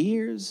takes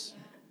years?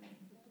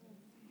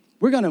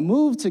 We're going to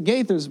move to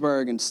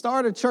Gaithersburg and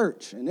start a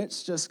church, and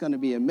it's just going to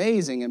be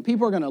amazing. And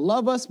people are going to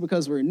love us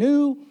because we're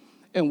new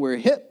and we're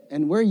hip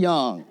and we're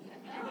young.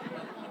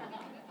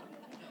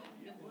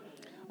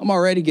 I'm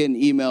already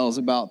getting emails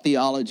about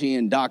theology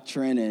and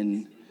doctrine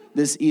and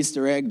this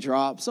Easter egg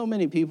drop. So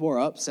many people are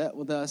upset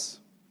with us.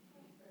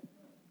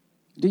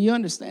 Do you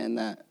understand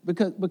that?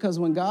 Because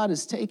when God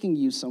is taking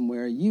you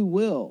somewhere, you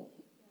will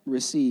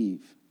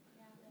receive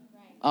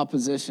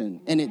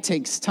opposition, and it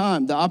takes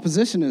time. The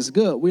opposition is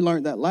good. We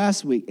learned that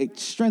last week. It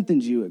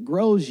strengthens you. It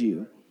grows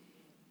you.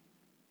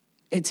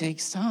 It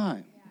takes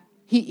time.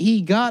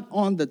 He got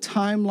on the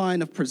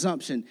timeline of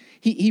presumption.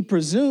 He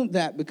presumed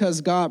that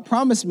because God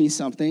promised me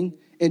something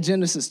in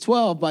Genesis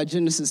 12, by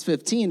Genesis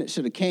 15, it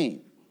should have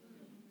came.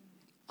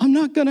 I'm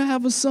not going to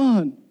have a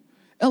son.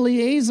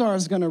 Eleazar,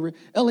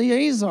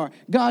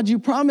 God, you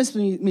promised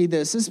me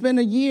this. It's been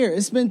a year.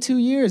 It's been 2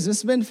 years.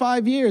 It's been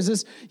 5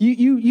 years.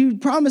 You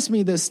promised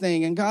me this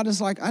thing. And God is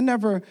like, I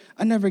never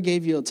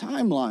gave you a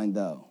timeline,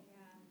 though.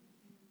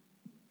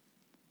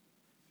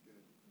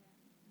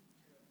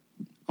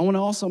 I want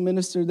to also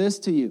minister this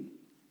to you.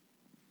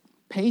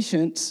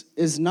 Patience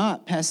is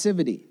not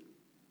passivity.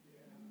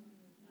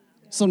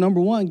 So number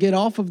 1, get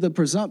off of the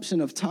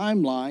presumption of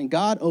timeline.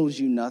 God owes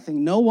you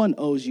nothing. No one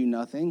owes you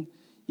nothing.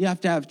 You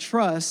have to have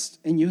trust,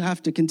 and you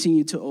have to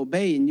continue to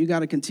obey, and you got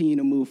to continue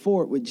to move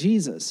forward with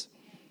Jesus.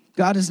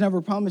 God has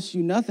never promised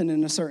you nothing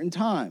in a certain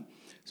time.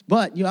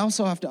 But you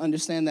also have to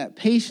understand that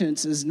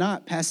patience is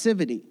not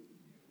passivity.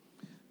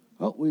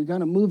 Oh, we're going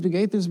to move to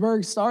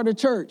Gaithersburg, start a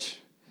church.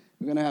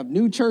 We're going to have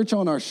new church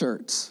on our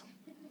shirts.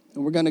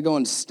 And we're going to go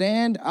and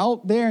stand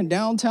out there in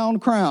downtown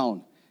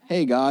Crown.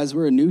 Hey, guys,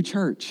 we're a new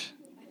church.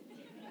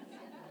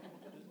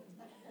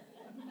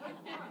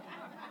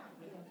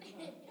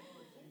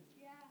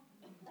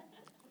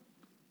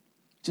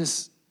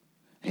 Just,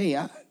 hey,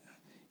 I'm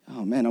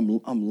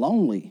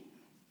lonely.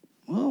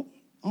 Well,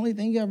 only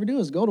thing you ever do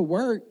is go to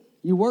work.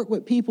 You work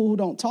with people who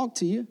don't talk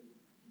to you.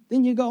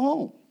 Then you go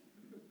home.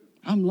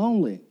 I'm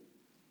lonely.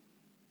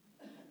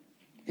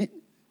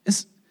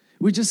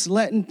 We're just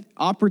letting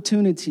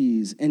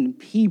opportunities and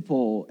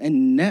people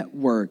and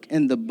network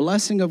and the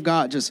blessing of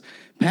God just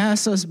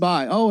pass us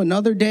by. Oh,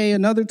 another day,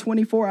 another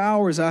 24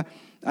 hours. I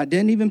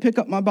didn't even pick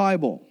up my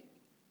Bible.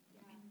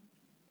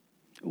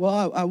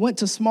 Well, I went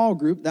to small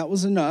group. That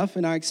was enough,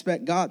 and I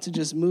expect God to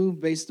just move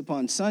based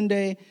upon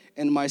Sunday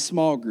and my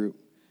small group.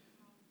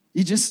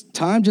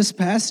 Time just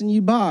passing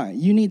you by.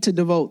 You need to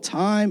devote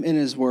time in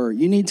His Word.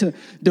 You need to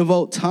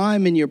devote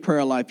time in your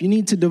prayer life. You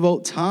need to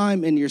devote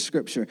time in your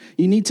scripture.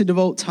 You need to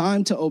devote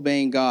time to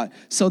obeying God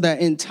so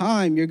that in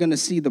time you're going to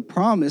see the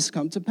promise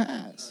come to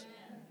pass.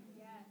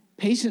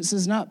 Patience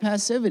is not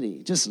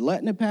passivity, just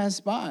letting it pass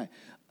by.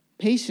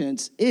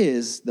 Patience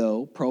is,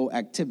 though,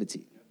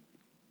 proactivity.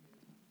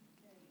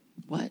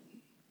 What?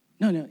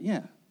 No,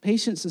 yeah.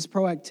 Patience is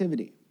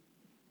proactivity.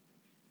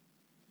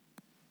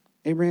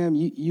 Abraham,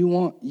 you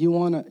want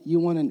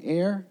an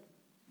heir?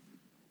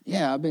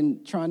 Yeah, I've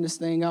been trying this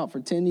thing out for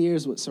 10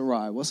 years with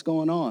Sarai. What's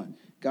going on?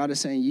 God is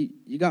saying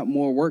you got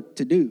more work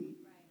to do.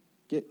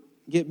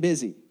 Get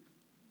busy.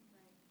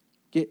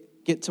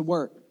 Get to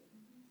work.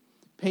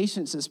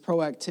 Patience is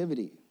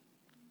proactivity.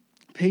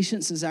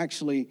 Patience is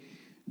actually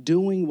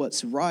doing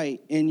what's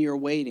right in your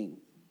waiting.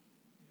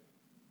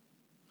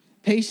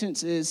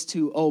 Patience is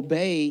to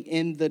obey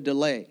in the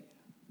delay.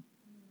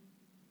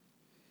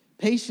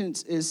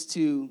 Patience is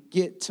to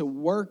get to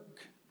work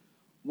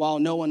while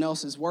no one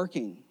else is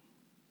working.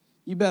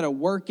 You better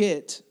work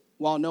it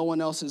while no one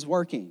else is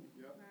working.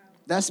 Yep.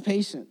 That's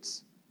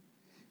patience.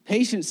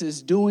 Patience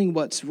is doing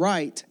what's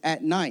right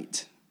at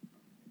night.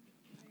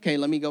 Okay,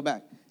 let me go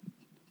back.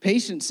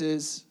 Patience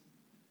is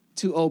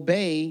to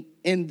obey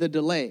in the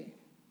delay.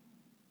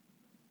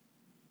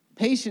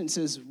 Patience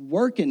is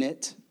working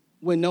it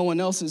when no one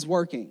else is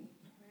working.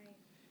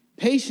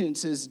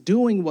 Patience is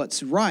doing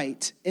what's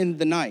right in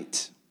the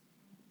night.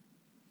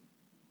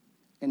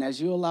 And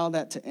as you allow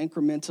that to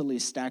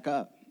incrementally stack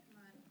up,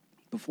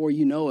 before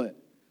you know it,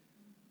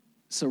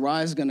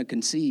 Sarai is going to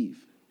conceive.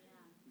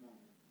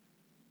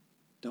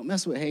 Don't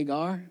mess with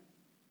Hagar.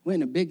 We're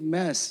in a big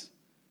mess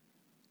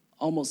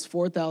almost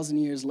 4,000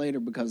 years later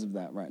because of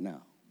that right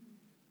now.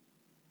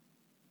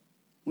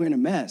 We're in a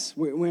mess.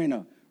 We're in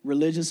a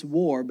religious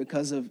war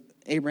because of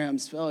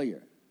Abraham's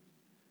failure.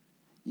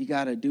 You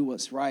got to do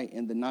what's right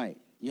in the night.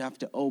 You have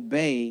to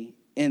obey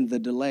in the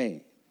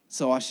delay.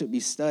 So I should be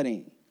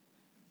studying.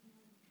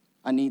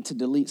 I need to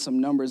delete some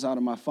numbers out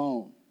of my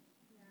phone.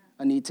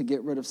 I need to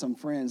get rid of some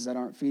friends that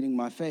aren't feeding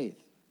my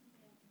faith.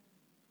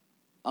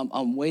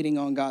 I'm waiting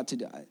on God to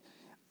die.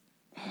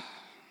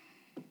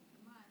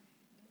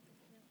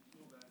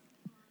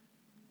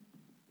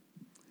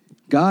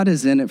 God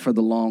is in it for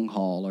the long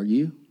haul. Are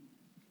you?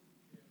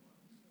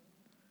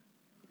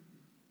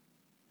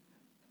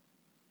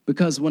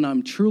 Because when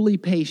I'm truly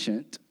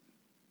patient,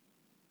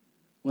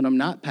 when I'm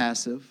not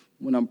passive,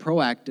 when I'm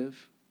proactive,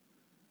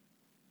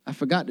 I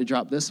forgot to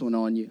drop this one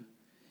on you.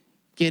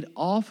 Get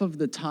off of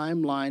the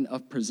timeline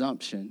of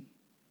presumption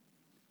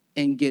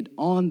and get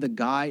on the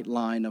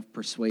guideline of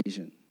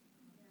persuasion.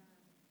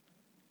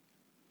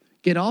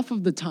 Get off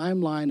of the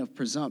timeline of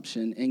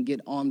presumption and get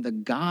on the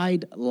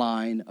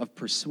guideline of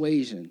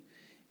persuasion.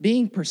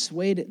 Being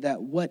persuaded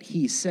that what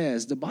he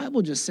says, the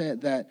Bible just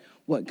said that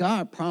what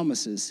God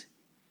promises,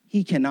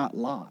 he cannot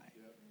lie.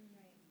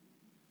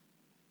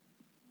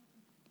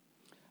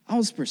 I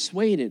was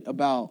persuaded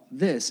about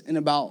this and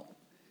about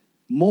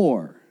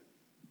more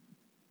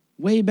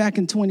way back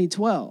in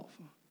 2012.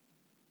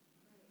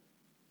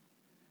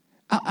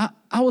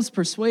 I was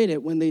persuaded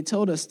when they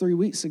told us 3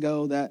 weeks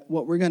ago that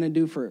what we're going to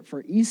do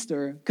for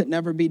Easter could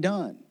never be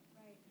done.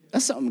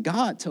 That's something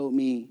God told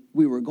me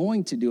we were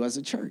going to do as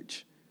a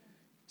church.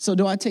 So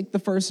do I take the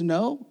first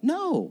no?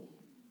 No.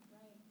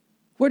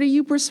 What are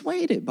you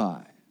persuaded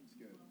by?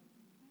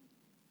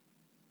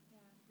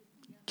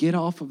 Get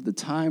off of the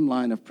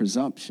timeline of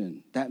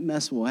presumption. That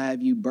mess will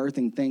have you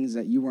birthing things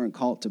that you weren't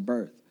called to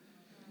birth.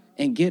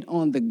 And get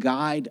on the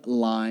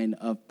guideline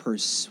of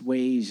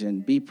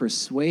persuasion. Be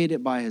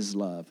persuaded by his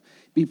love.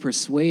 Be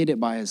persuaded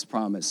by his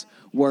promise.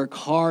 Work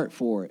hard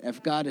for it.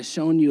 If God has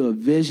shown you a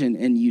vision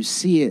and you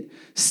see it,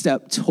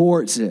 step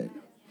towards it.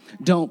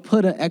 Don't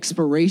put an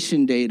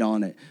expiration date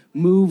on it.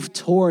 Move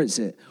towards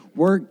it.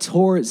 Work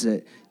towards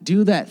it.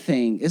 Do that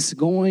thing. It's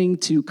going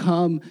to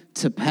come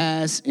to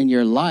pass in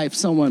your life.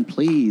 Someone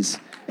please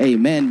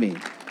amen me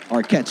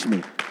or catch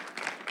me.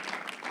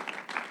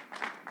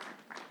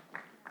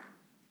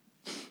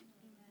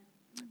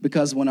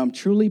 Because when I'm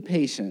truly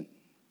patient,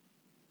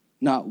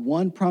 not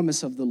one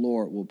promise of the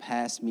Lord will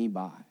pass me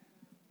by.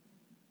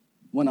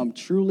 When I'm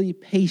truly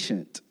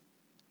patient,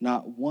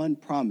 not one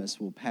promise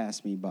will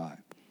pass me by.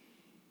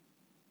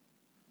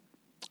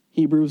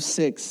 Hebrews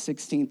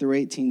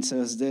 6:16-18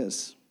 says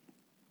this.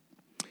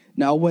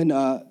 Now, when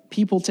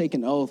people take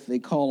an oath, they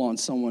call on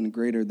someone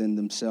greater than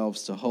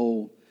themselves to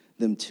hold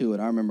them to it.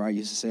 I remember I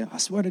used to say, I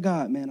swear to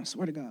God, man, I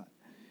swear to God.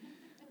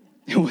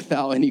 And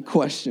without any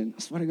question,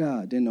 I swear to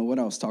God, didn't know what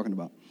I was talking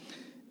about.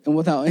 And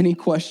without any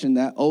question,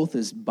 that oath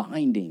is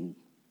binding.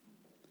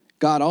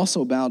 God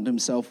also bound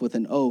himself with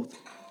an oath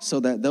so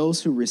that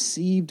those who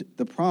received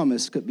the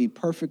promise could be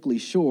perfectly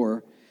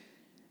sure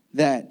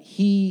that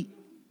he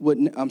would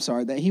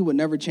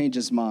never change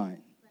his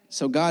mind.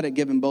 So God had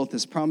given both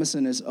his promise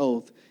and his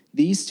oath.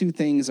 These two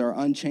things are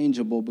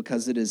unchangeable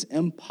because it is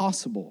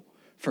impossible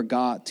for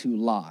God to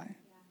lie.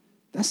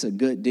 That's a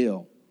good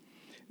deal.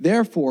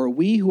 Therefore,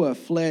 we who have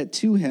fled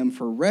to him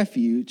for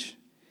refuge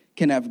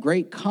can have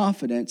great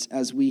confidence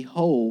as we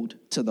hold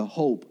to the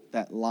hope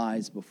that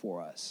lies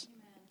before us.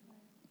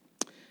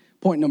 Amen.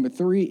 Point number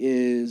 3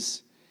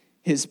 is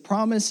his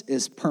promise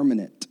is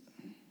permanent.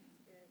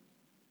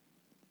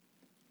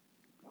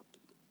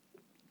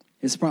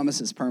 His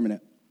promise is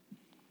permanent.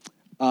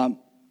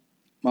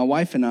 My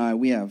wife and I,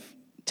 we have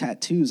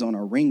tattoos on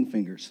our ring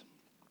fingers.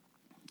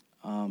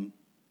 I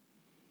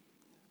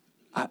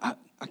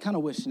kind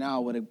of wish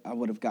now I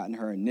would have gotten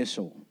her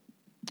initial.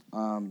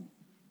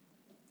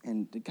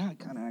 And the guy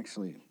kind of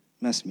actually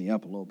messed me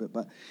up a little bit.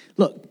 But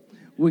look,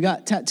 we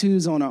got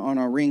tattoos on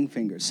our ring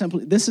fingers.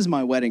 Simply, this is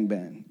my wedding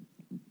band.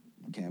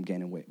 Okay, I'm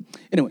gaining weight.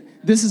 Anyway,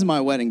 this is my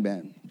wedding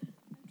band.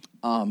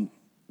 And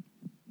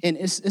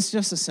it's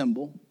just a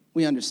symbol.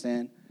 We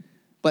understand.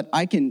 But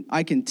I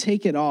can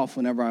take it off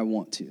whenever I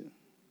want to,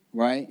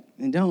 right?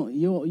 And don't,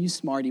 you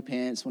smarty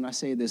pants, when I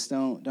say this,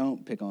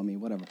 don't pick on me,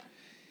 whatever.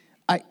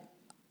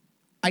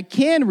 I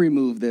can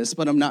remove this,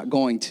 but I'm not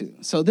going to.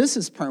 So this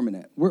is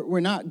permanent.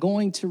 We're not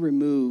going to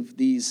remove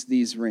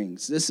these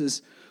rings. This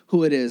is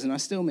who it is, and I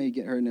still may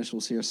get her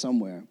initials here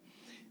somewhere.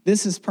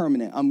 This is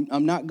permanent.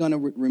 I'm not going to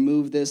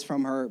remove this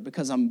from her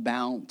because I'm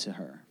bound to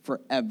her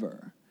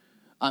forever.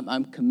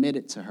 I'm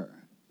committed to her.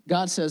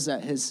 God says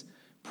that his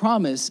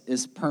promise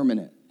is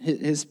permanent.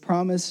 His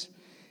promise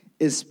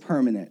is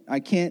permanent. I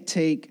can't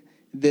take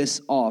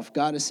this off.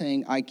 God is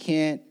saying, I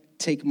can't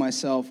take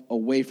myself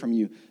away from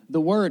you.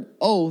 The word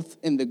oath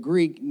in the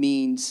Greek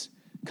means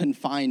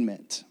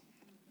confinement.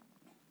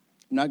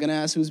 I'm not going to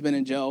ask who's been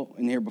in jail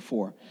in here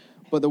before,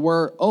 but the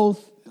word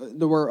oath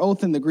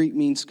in the Greek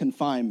means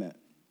confinement.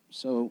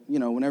 So,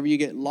 whenever you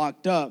get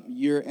locked up,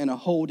 you're in a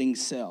holding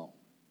cell.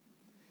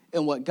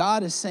 And what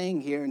God is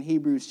saying here in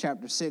Hebrews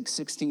chapter 6,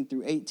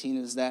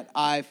 16-18 is that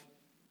I've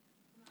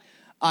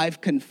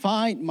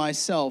confined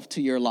myself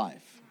to your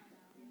life.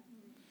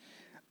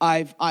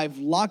 I've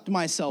locked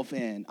myself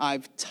in.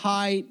 I've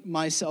tied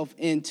myself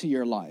into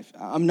your life.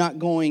 I'm not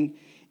going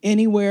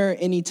anywhere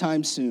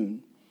anytime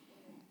soon.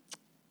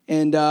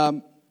 And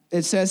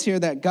it says here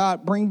that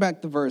God, bring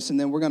back the verse, and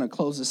then we're going to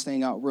close this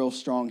thing out real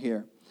strong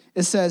here.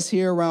 It says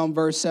here around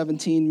verse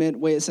 17,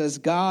 midway, it says,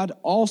 God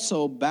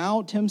also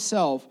bound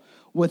himself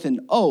with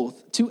an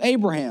oath to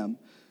Abraham,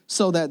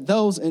 so that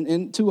those,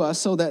 and to us,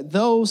 so that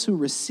those who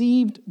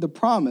received the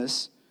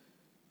promise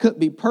could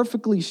be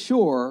perfectly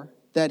sure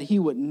that he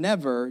would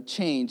never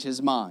change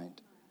his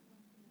mind.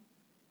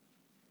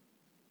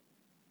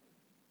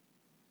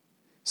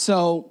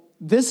 So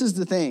this is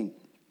the thing.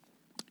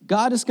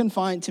 God is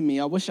confined to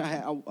me. I wish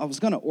I was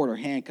going to order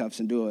handcuffs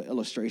and do an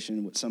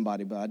illustration with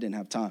somebody, but I didn't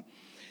have time.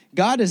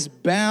 God has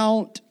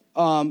bound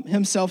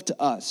himself to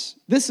us.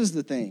 This is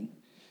the thing.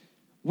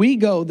 We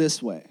go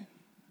this way.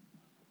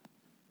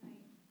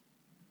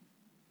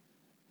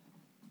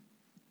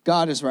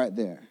 God is right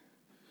there.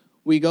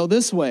 We go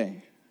this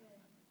way.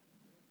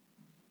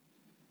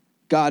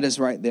 God is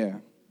right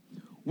there.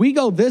 We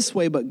go this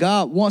way, but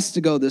God wants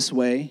to go this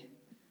way.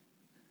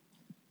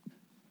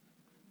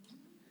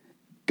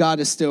 God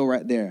is still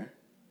right there.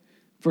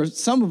 For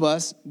some of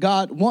us,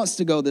 God wants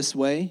to go this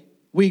way.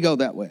 We go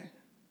that way.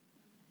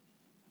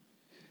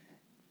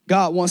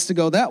 God wants to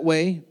go that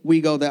way.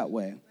 We go that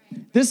way.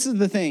 This is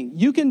the thing.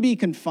 You can be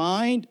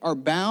confined or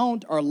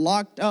bound or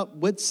locked up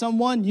with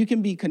someone. You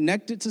can be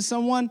connected to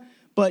someone,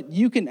 but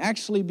you can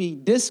actually be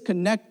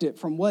disconnected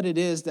from what it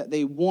is that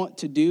they want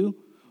to do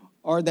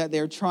or that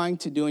they're trying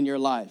to do in your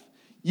life.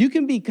 You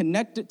can be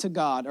connected to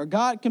God, or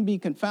God can be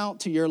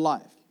confounded to your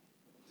life.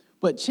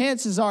 But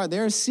chances are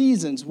there are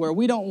seasons where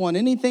we don't want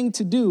anything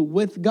to do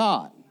with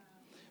God.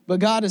 But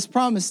God has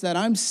promised that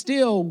I'm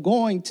still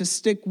going to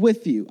stick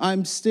with you.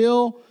 I'm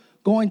still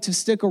going to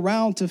stick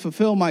around to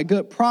fulfill my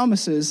good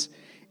promises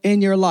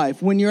in your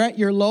life. When you're at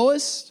your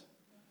lowest,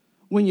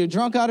 when you're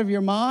drunk out of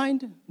your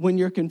mind, when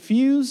you're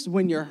confused,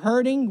 when you're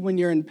hurting, when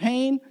you're in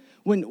pain,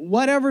 when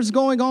whatever's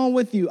going on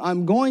with you,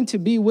 I'm going to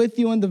be with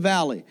you in the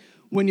valley.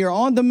 When you're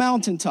on the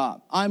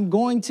mountaintop, I'm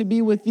going to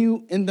be with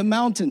you in the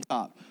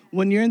mountaintop.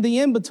 When you're in the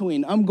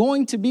in-between, I'm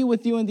going to be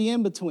with you in the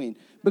in-between,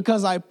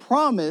 because I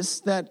promise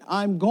that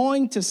I'm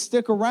going to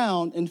stick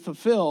around and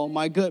fulfill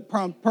my good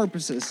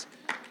purposes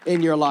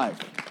in your life.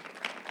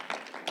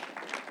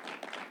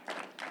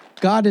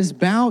 God has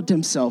bound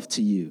himself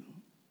to you.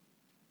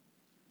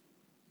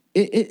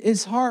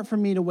 It's hard for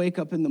me to wake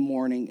up in the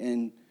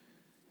morning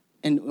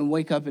and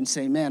wake up and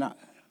say, man,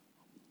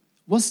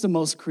 what's the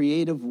most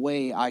creative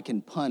way I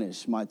can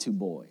punish my two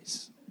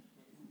boys?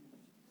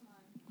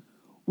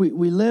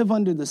 We live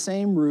under the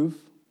same roof.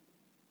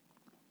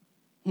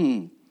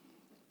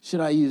 Should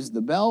I use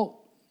the belt?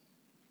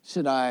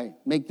 Should I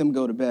make them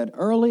go to bed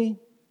early?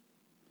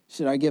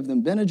 Should I give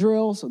them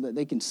Benadryl so that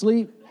they can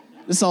sleep?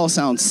 This all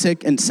sounds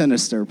sick and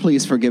sinister.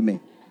 Please forgive me.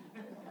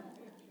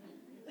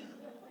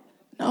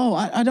 No,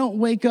 I don't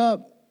wake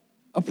up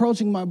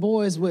approaching my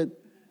boys with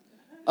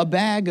a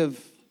bag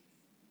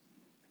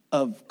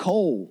of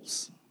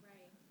coals.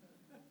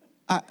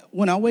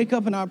 When I wake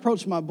up and I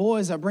approach my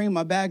boys, I bring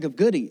my bag of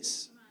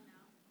goodies.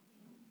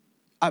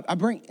 I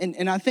bring,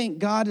 and I think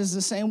God is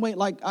the same way.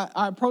 Like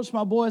I approach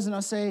my boys and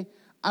I say,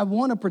 I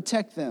want to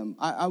protect them.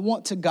 I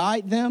want to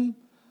guide them.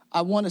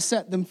 I want to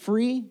set them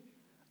free.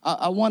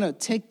 I want to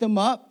take them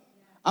up.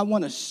 I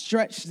want to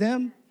stretch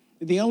them.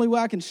 The only way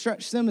I can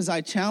stretch them is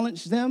I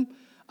challenge them.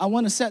 I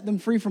want to set them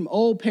free from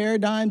old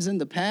paradigms in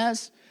the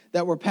past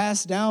that were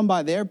passed down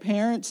by their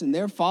parents and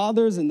their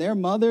fathers and their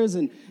mothers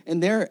and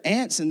their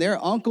aunts and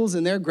their uncles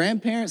and their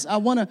grandparents. I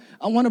want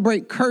to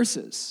break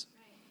curses.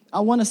 I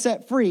want to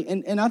set free.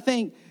 And I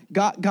think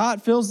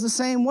God feels the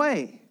same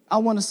way. I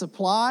want to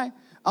supply.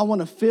 I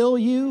want to fill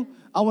you.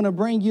 I want to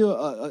bring you,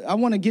 I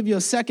want to give you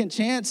a second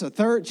chance, a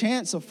third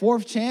chance, a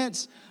fourth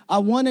chance. I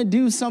want to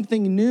do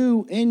something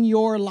new in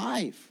your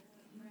life.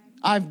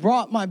 I've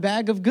brought my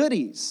bag of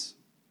goodies.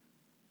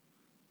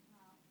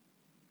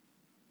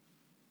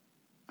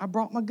 I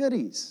brought my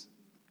goodies.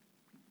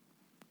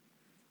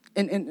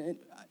 And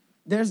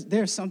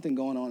there's something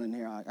going on in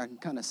here. I can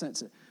kind of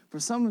sense it. For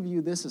some of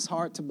you, this is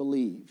hard to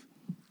believe.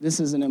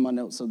 This isn't in my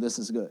notes, so this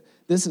is good.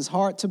 This is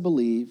hard to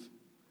believe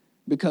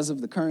because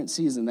of the current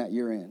season that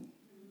you're in.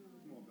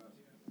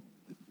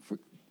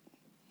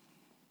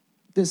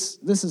 This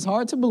is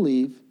hard to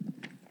believe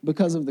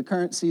because of the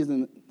current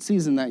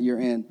season that you're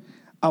in.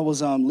 I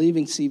was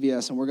leaving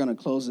CVS, and we're going to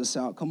close this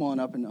out. Come on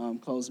up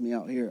and close me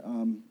out here.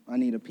 I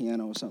need a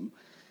piano or something.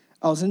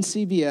 I was in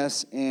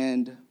CVS,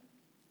 and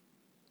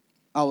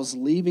I was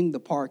leaving the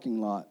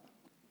parking lot.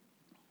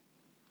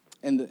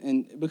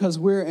 And because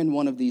we're in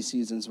one of these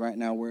seasons right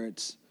now where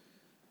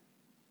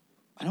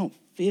I don't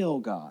feel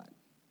God.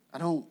 I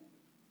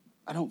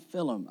don't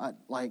feel him.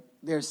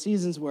 There are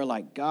seasons where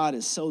God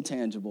is so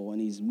tangible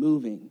and he's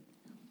moving.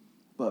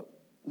 But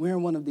we're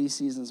in one of these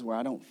seasons where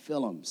I don't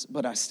feel him.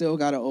 But I still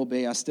got to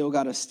obey. I still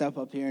got to step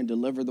up here and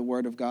deliver the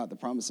word of God, the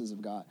promises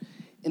of God.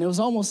 And it was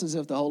almost as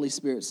if the Holy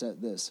Spirit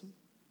said this: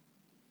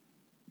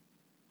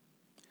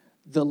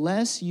 the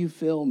less you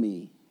feel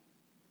me,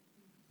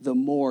 the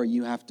more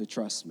you have to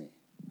trust me.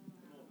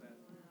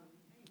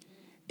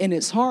 And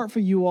it's hard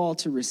for you all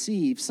to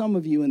receive, some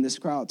of you in this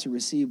crowd to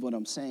receive what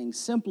I'm saying,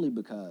 simply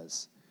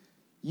because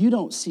You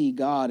don't see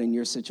God in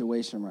your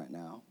situation right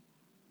now.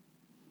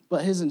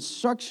 But his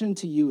instruction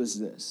to you is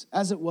this,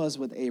 as it was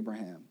with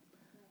Abraham.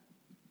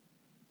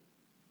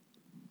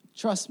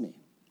 Trust me.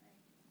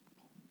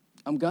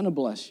 I'm going to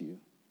bless you.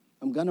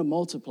 I'm going to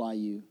multiply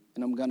you,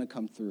 and I'm going to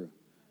come through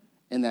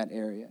in that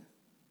area.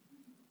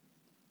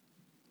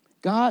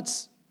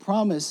 God's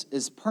promise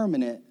is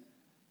permanent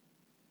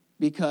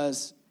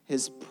because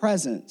his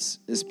presence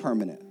is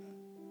permanent.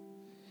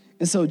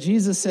 And so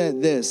Jesus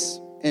said this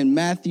in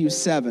Matthew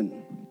 7.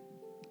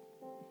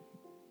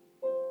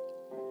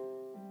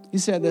 He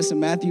said this in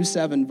Matthew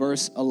 7,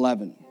 verse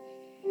 11.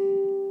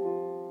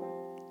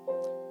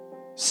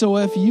 So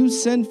if you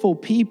sinful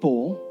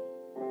people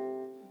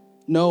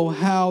know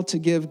how to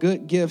give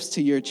good gifts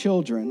to your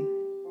children,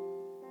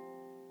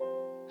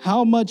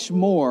 how much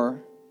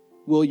more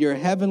will your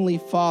heavenly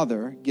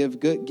Father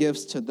give good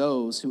gifts to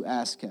those who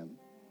ask him?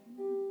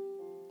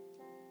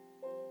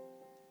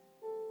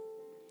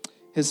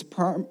 His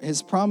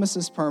promise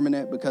is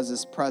permanent because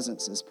his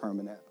presence is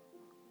permanent.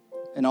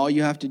 And all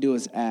you have to do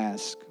is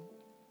ask.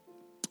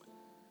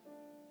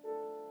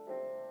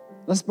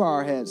 Let's bow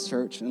our heads,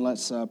 church, and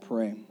let's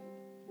pray.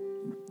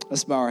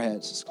 Let's bow our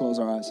heads. Let's close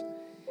our eyes.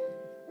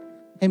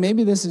 Hey,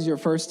 maybe this is your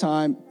first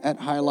time at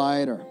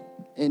Highlight or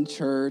in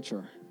church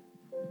or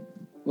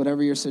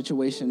whatever your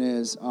situation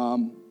is.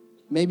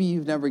 Maybe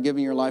you've never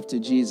given your life to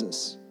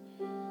Jesus.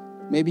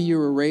 Maybe you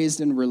were raised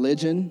in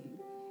religion,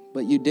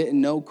 but you didn't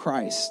know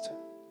Christ.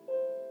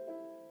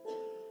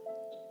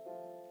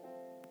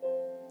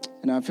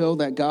 And I feel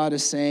that God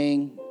is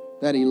saying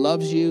that he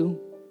loves you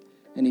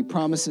and he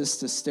promises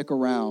to stick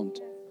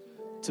around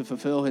to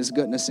fulfill his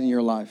goodness in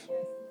your life.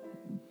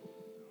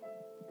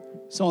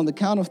 So on the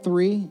count of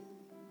 3,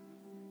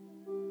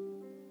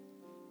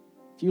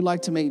 if you'd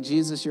like to make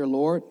Jesus your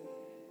Lord,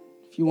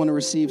 if you want to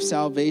receive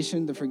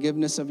salvation, the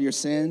forgiveness of your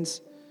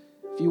sins,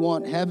 if you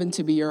want heaven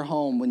to be your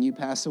home when you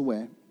pass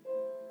away,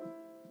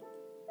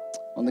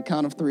 on the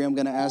count of 3, I'm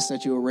going to ask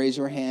that you will raise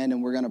your hand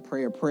and we're going to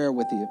pray a prayer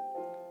with you.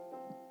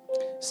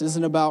 This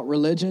isn't about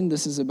religion.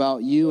 This is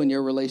about you and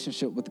your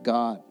relationship with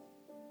God.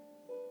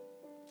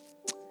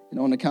 And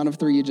on the count of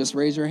 3, you just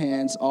raise your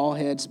hands, all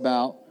heads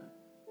bowed,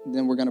 and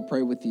then we're going to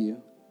pray with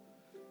you.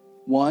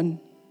 1,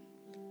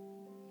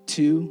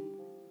 2,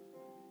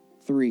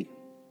 3.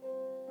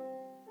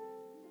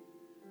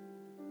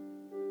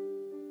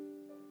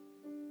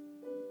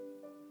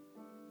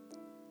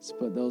 Let's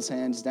put those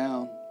hands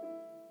down.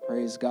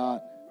 Praise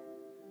God.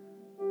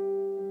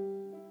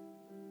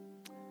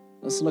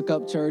 Let's look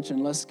up, church,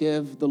 and let's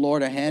give the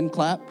Lord a hand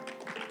clap.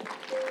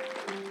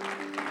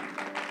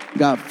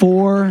 Got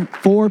four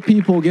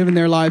people giving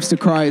their lives to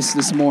Christ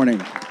this morning.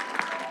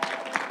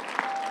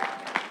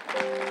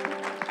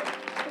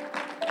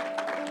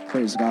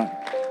 Praise God.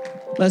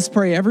 Let's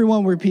pray.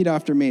 Everyone repeat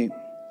after me.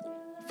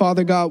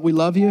 Father God, we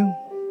love you.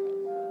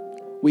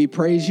 We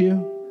praise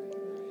you.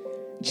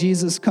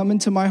 Jesus, come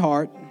into my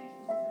heart.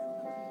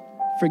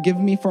 Forgive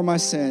me for my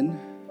sin.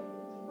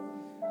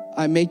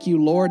 I make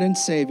you Lord and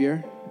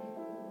Savior.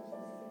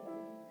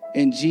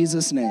 In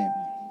Jesus' name,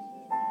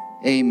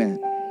 amen.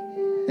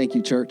 Thank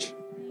you, church.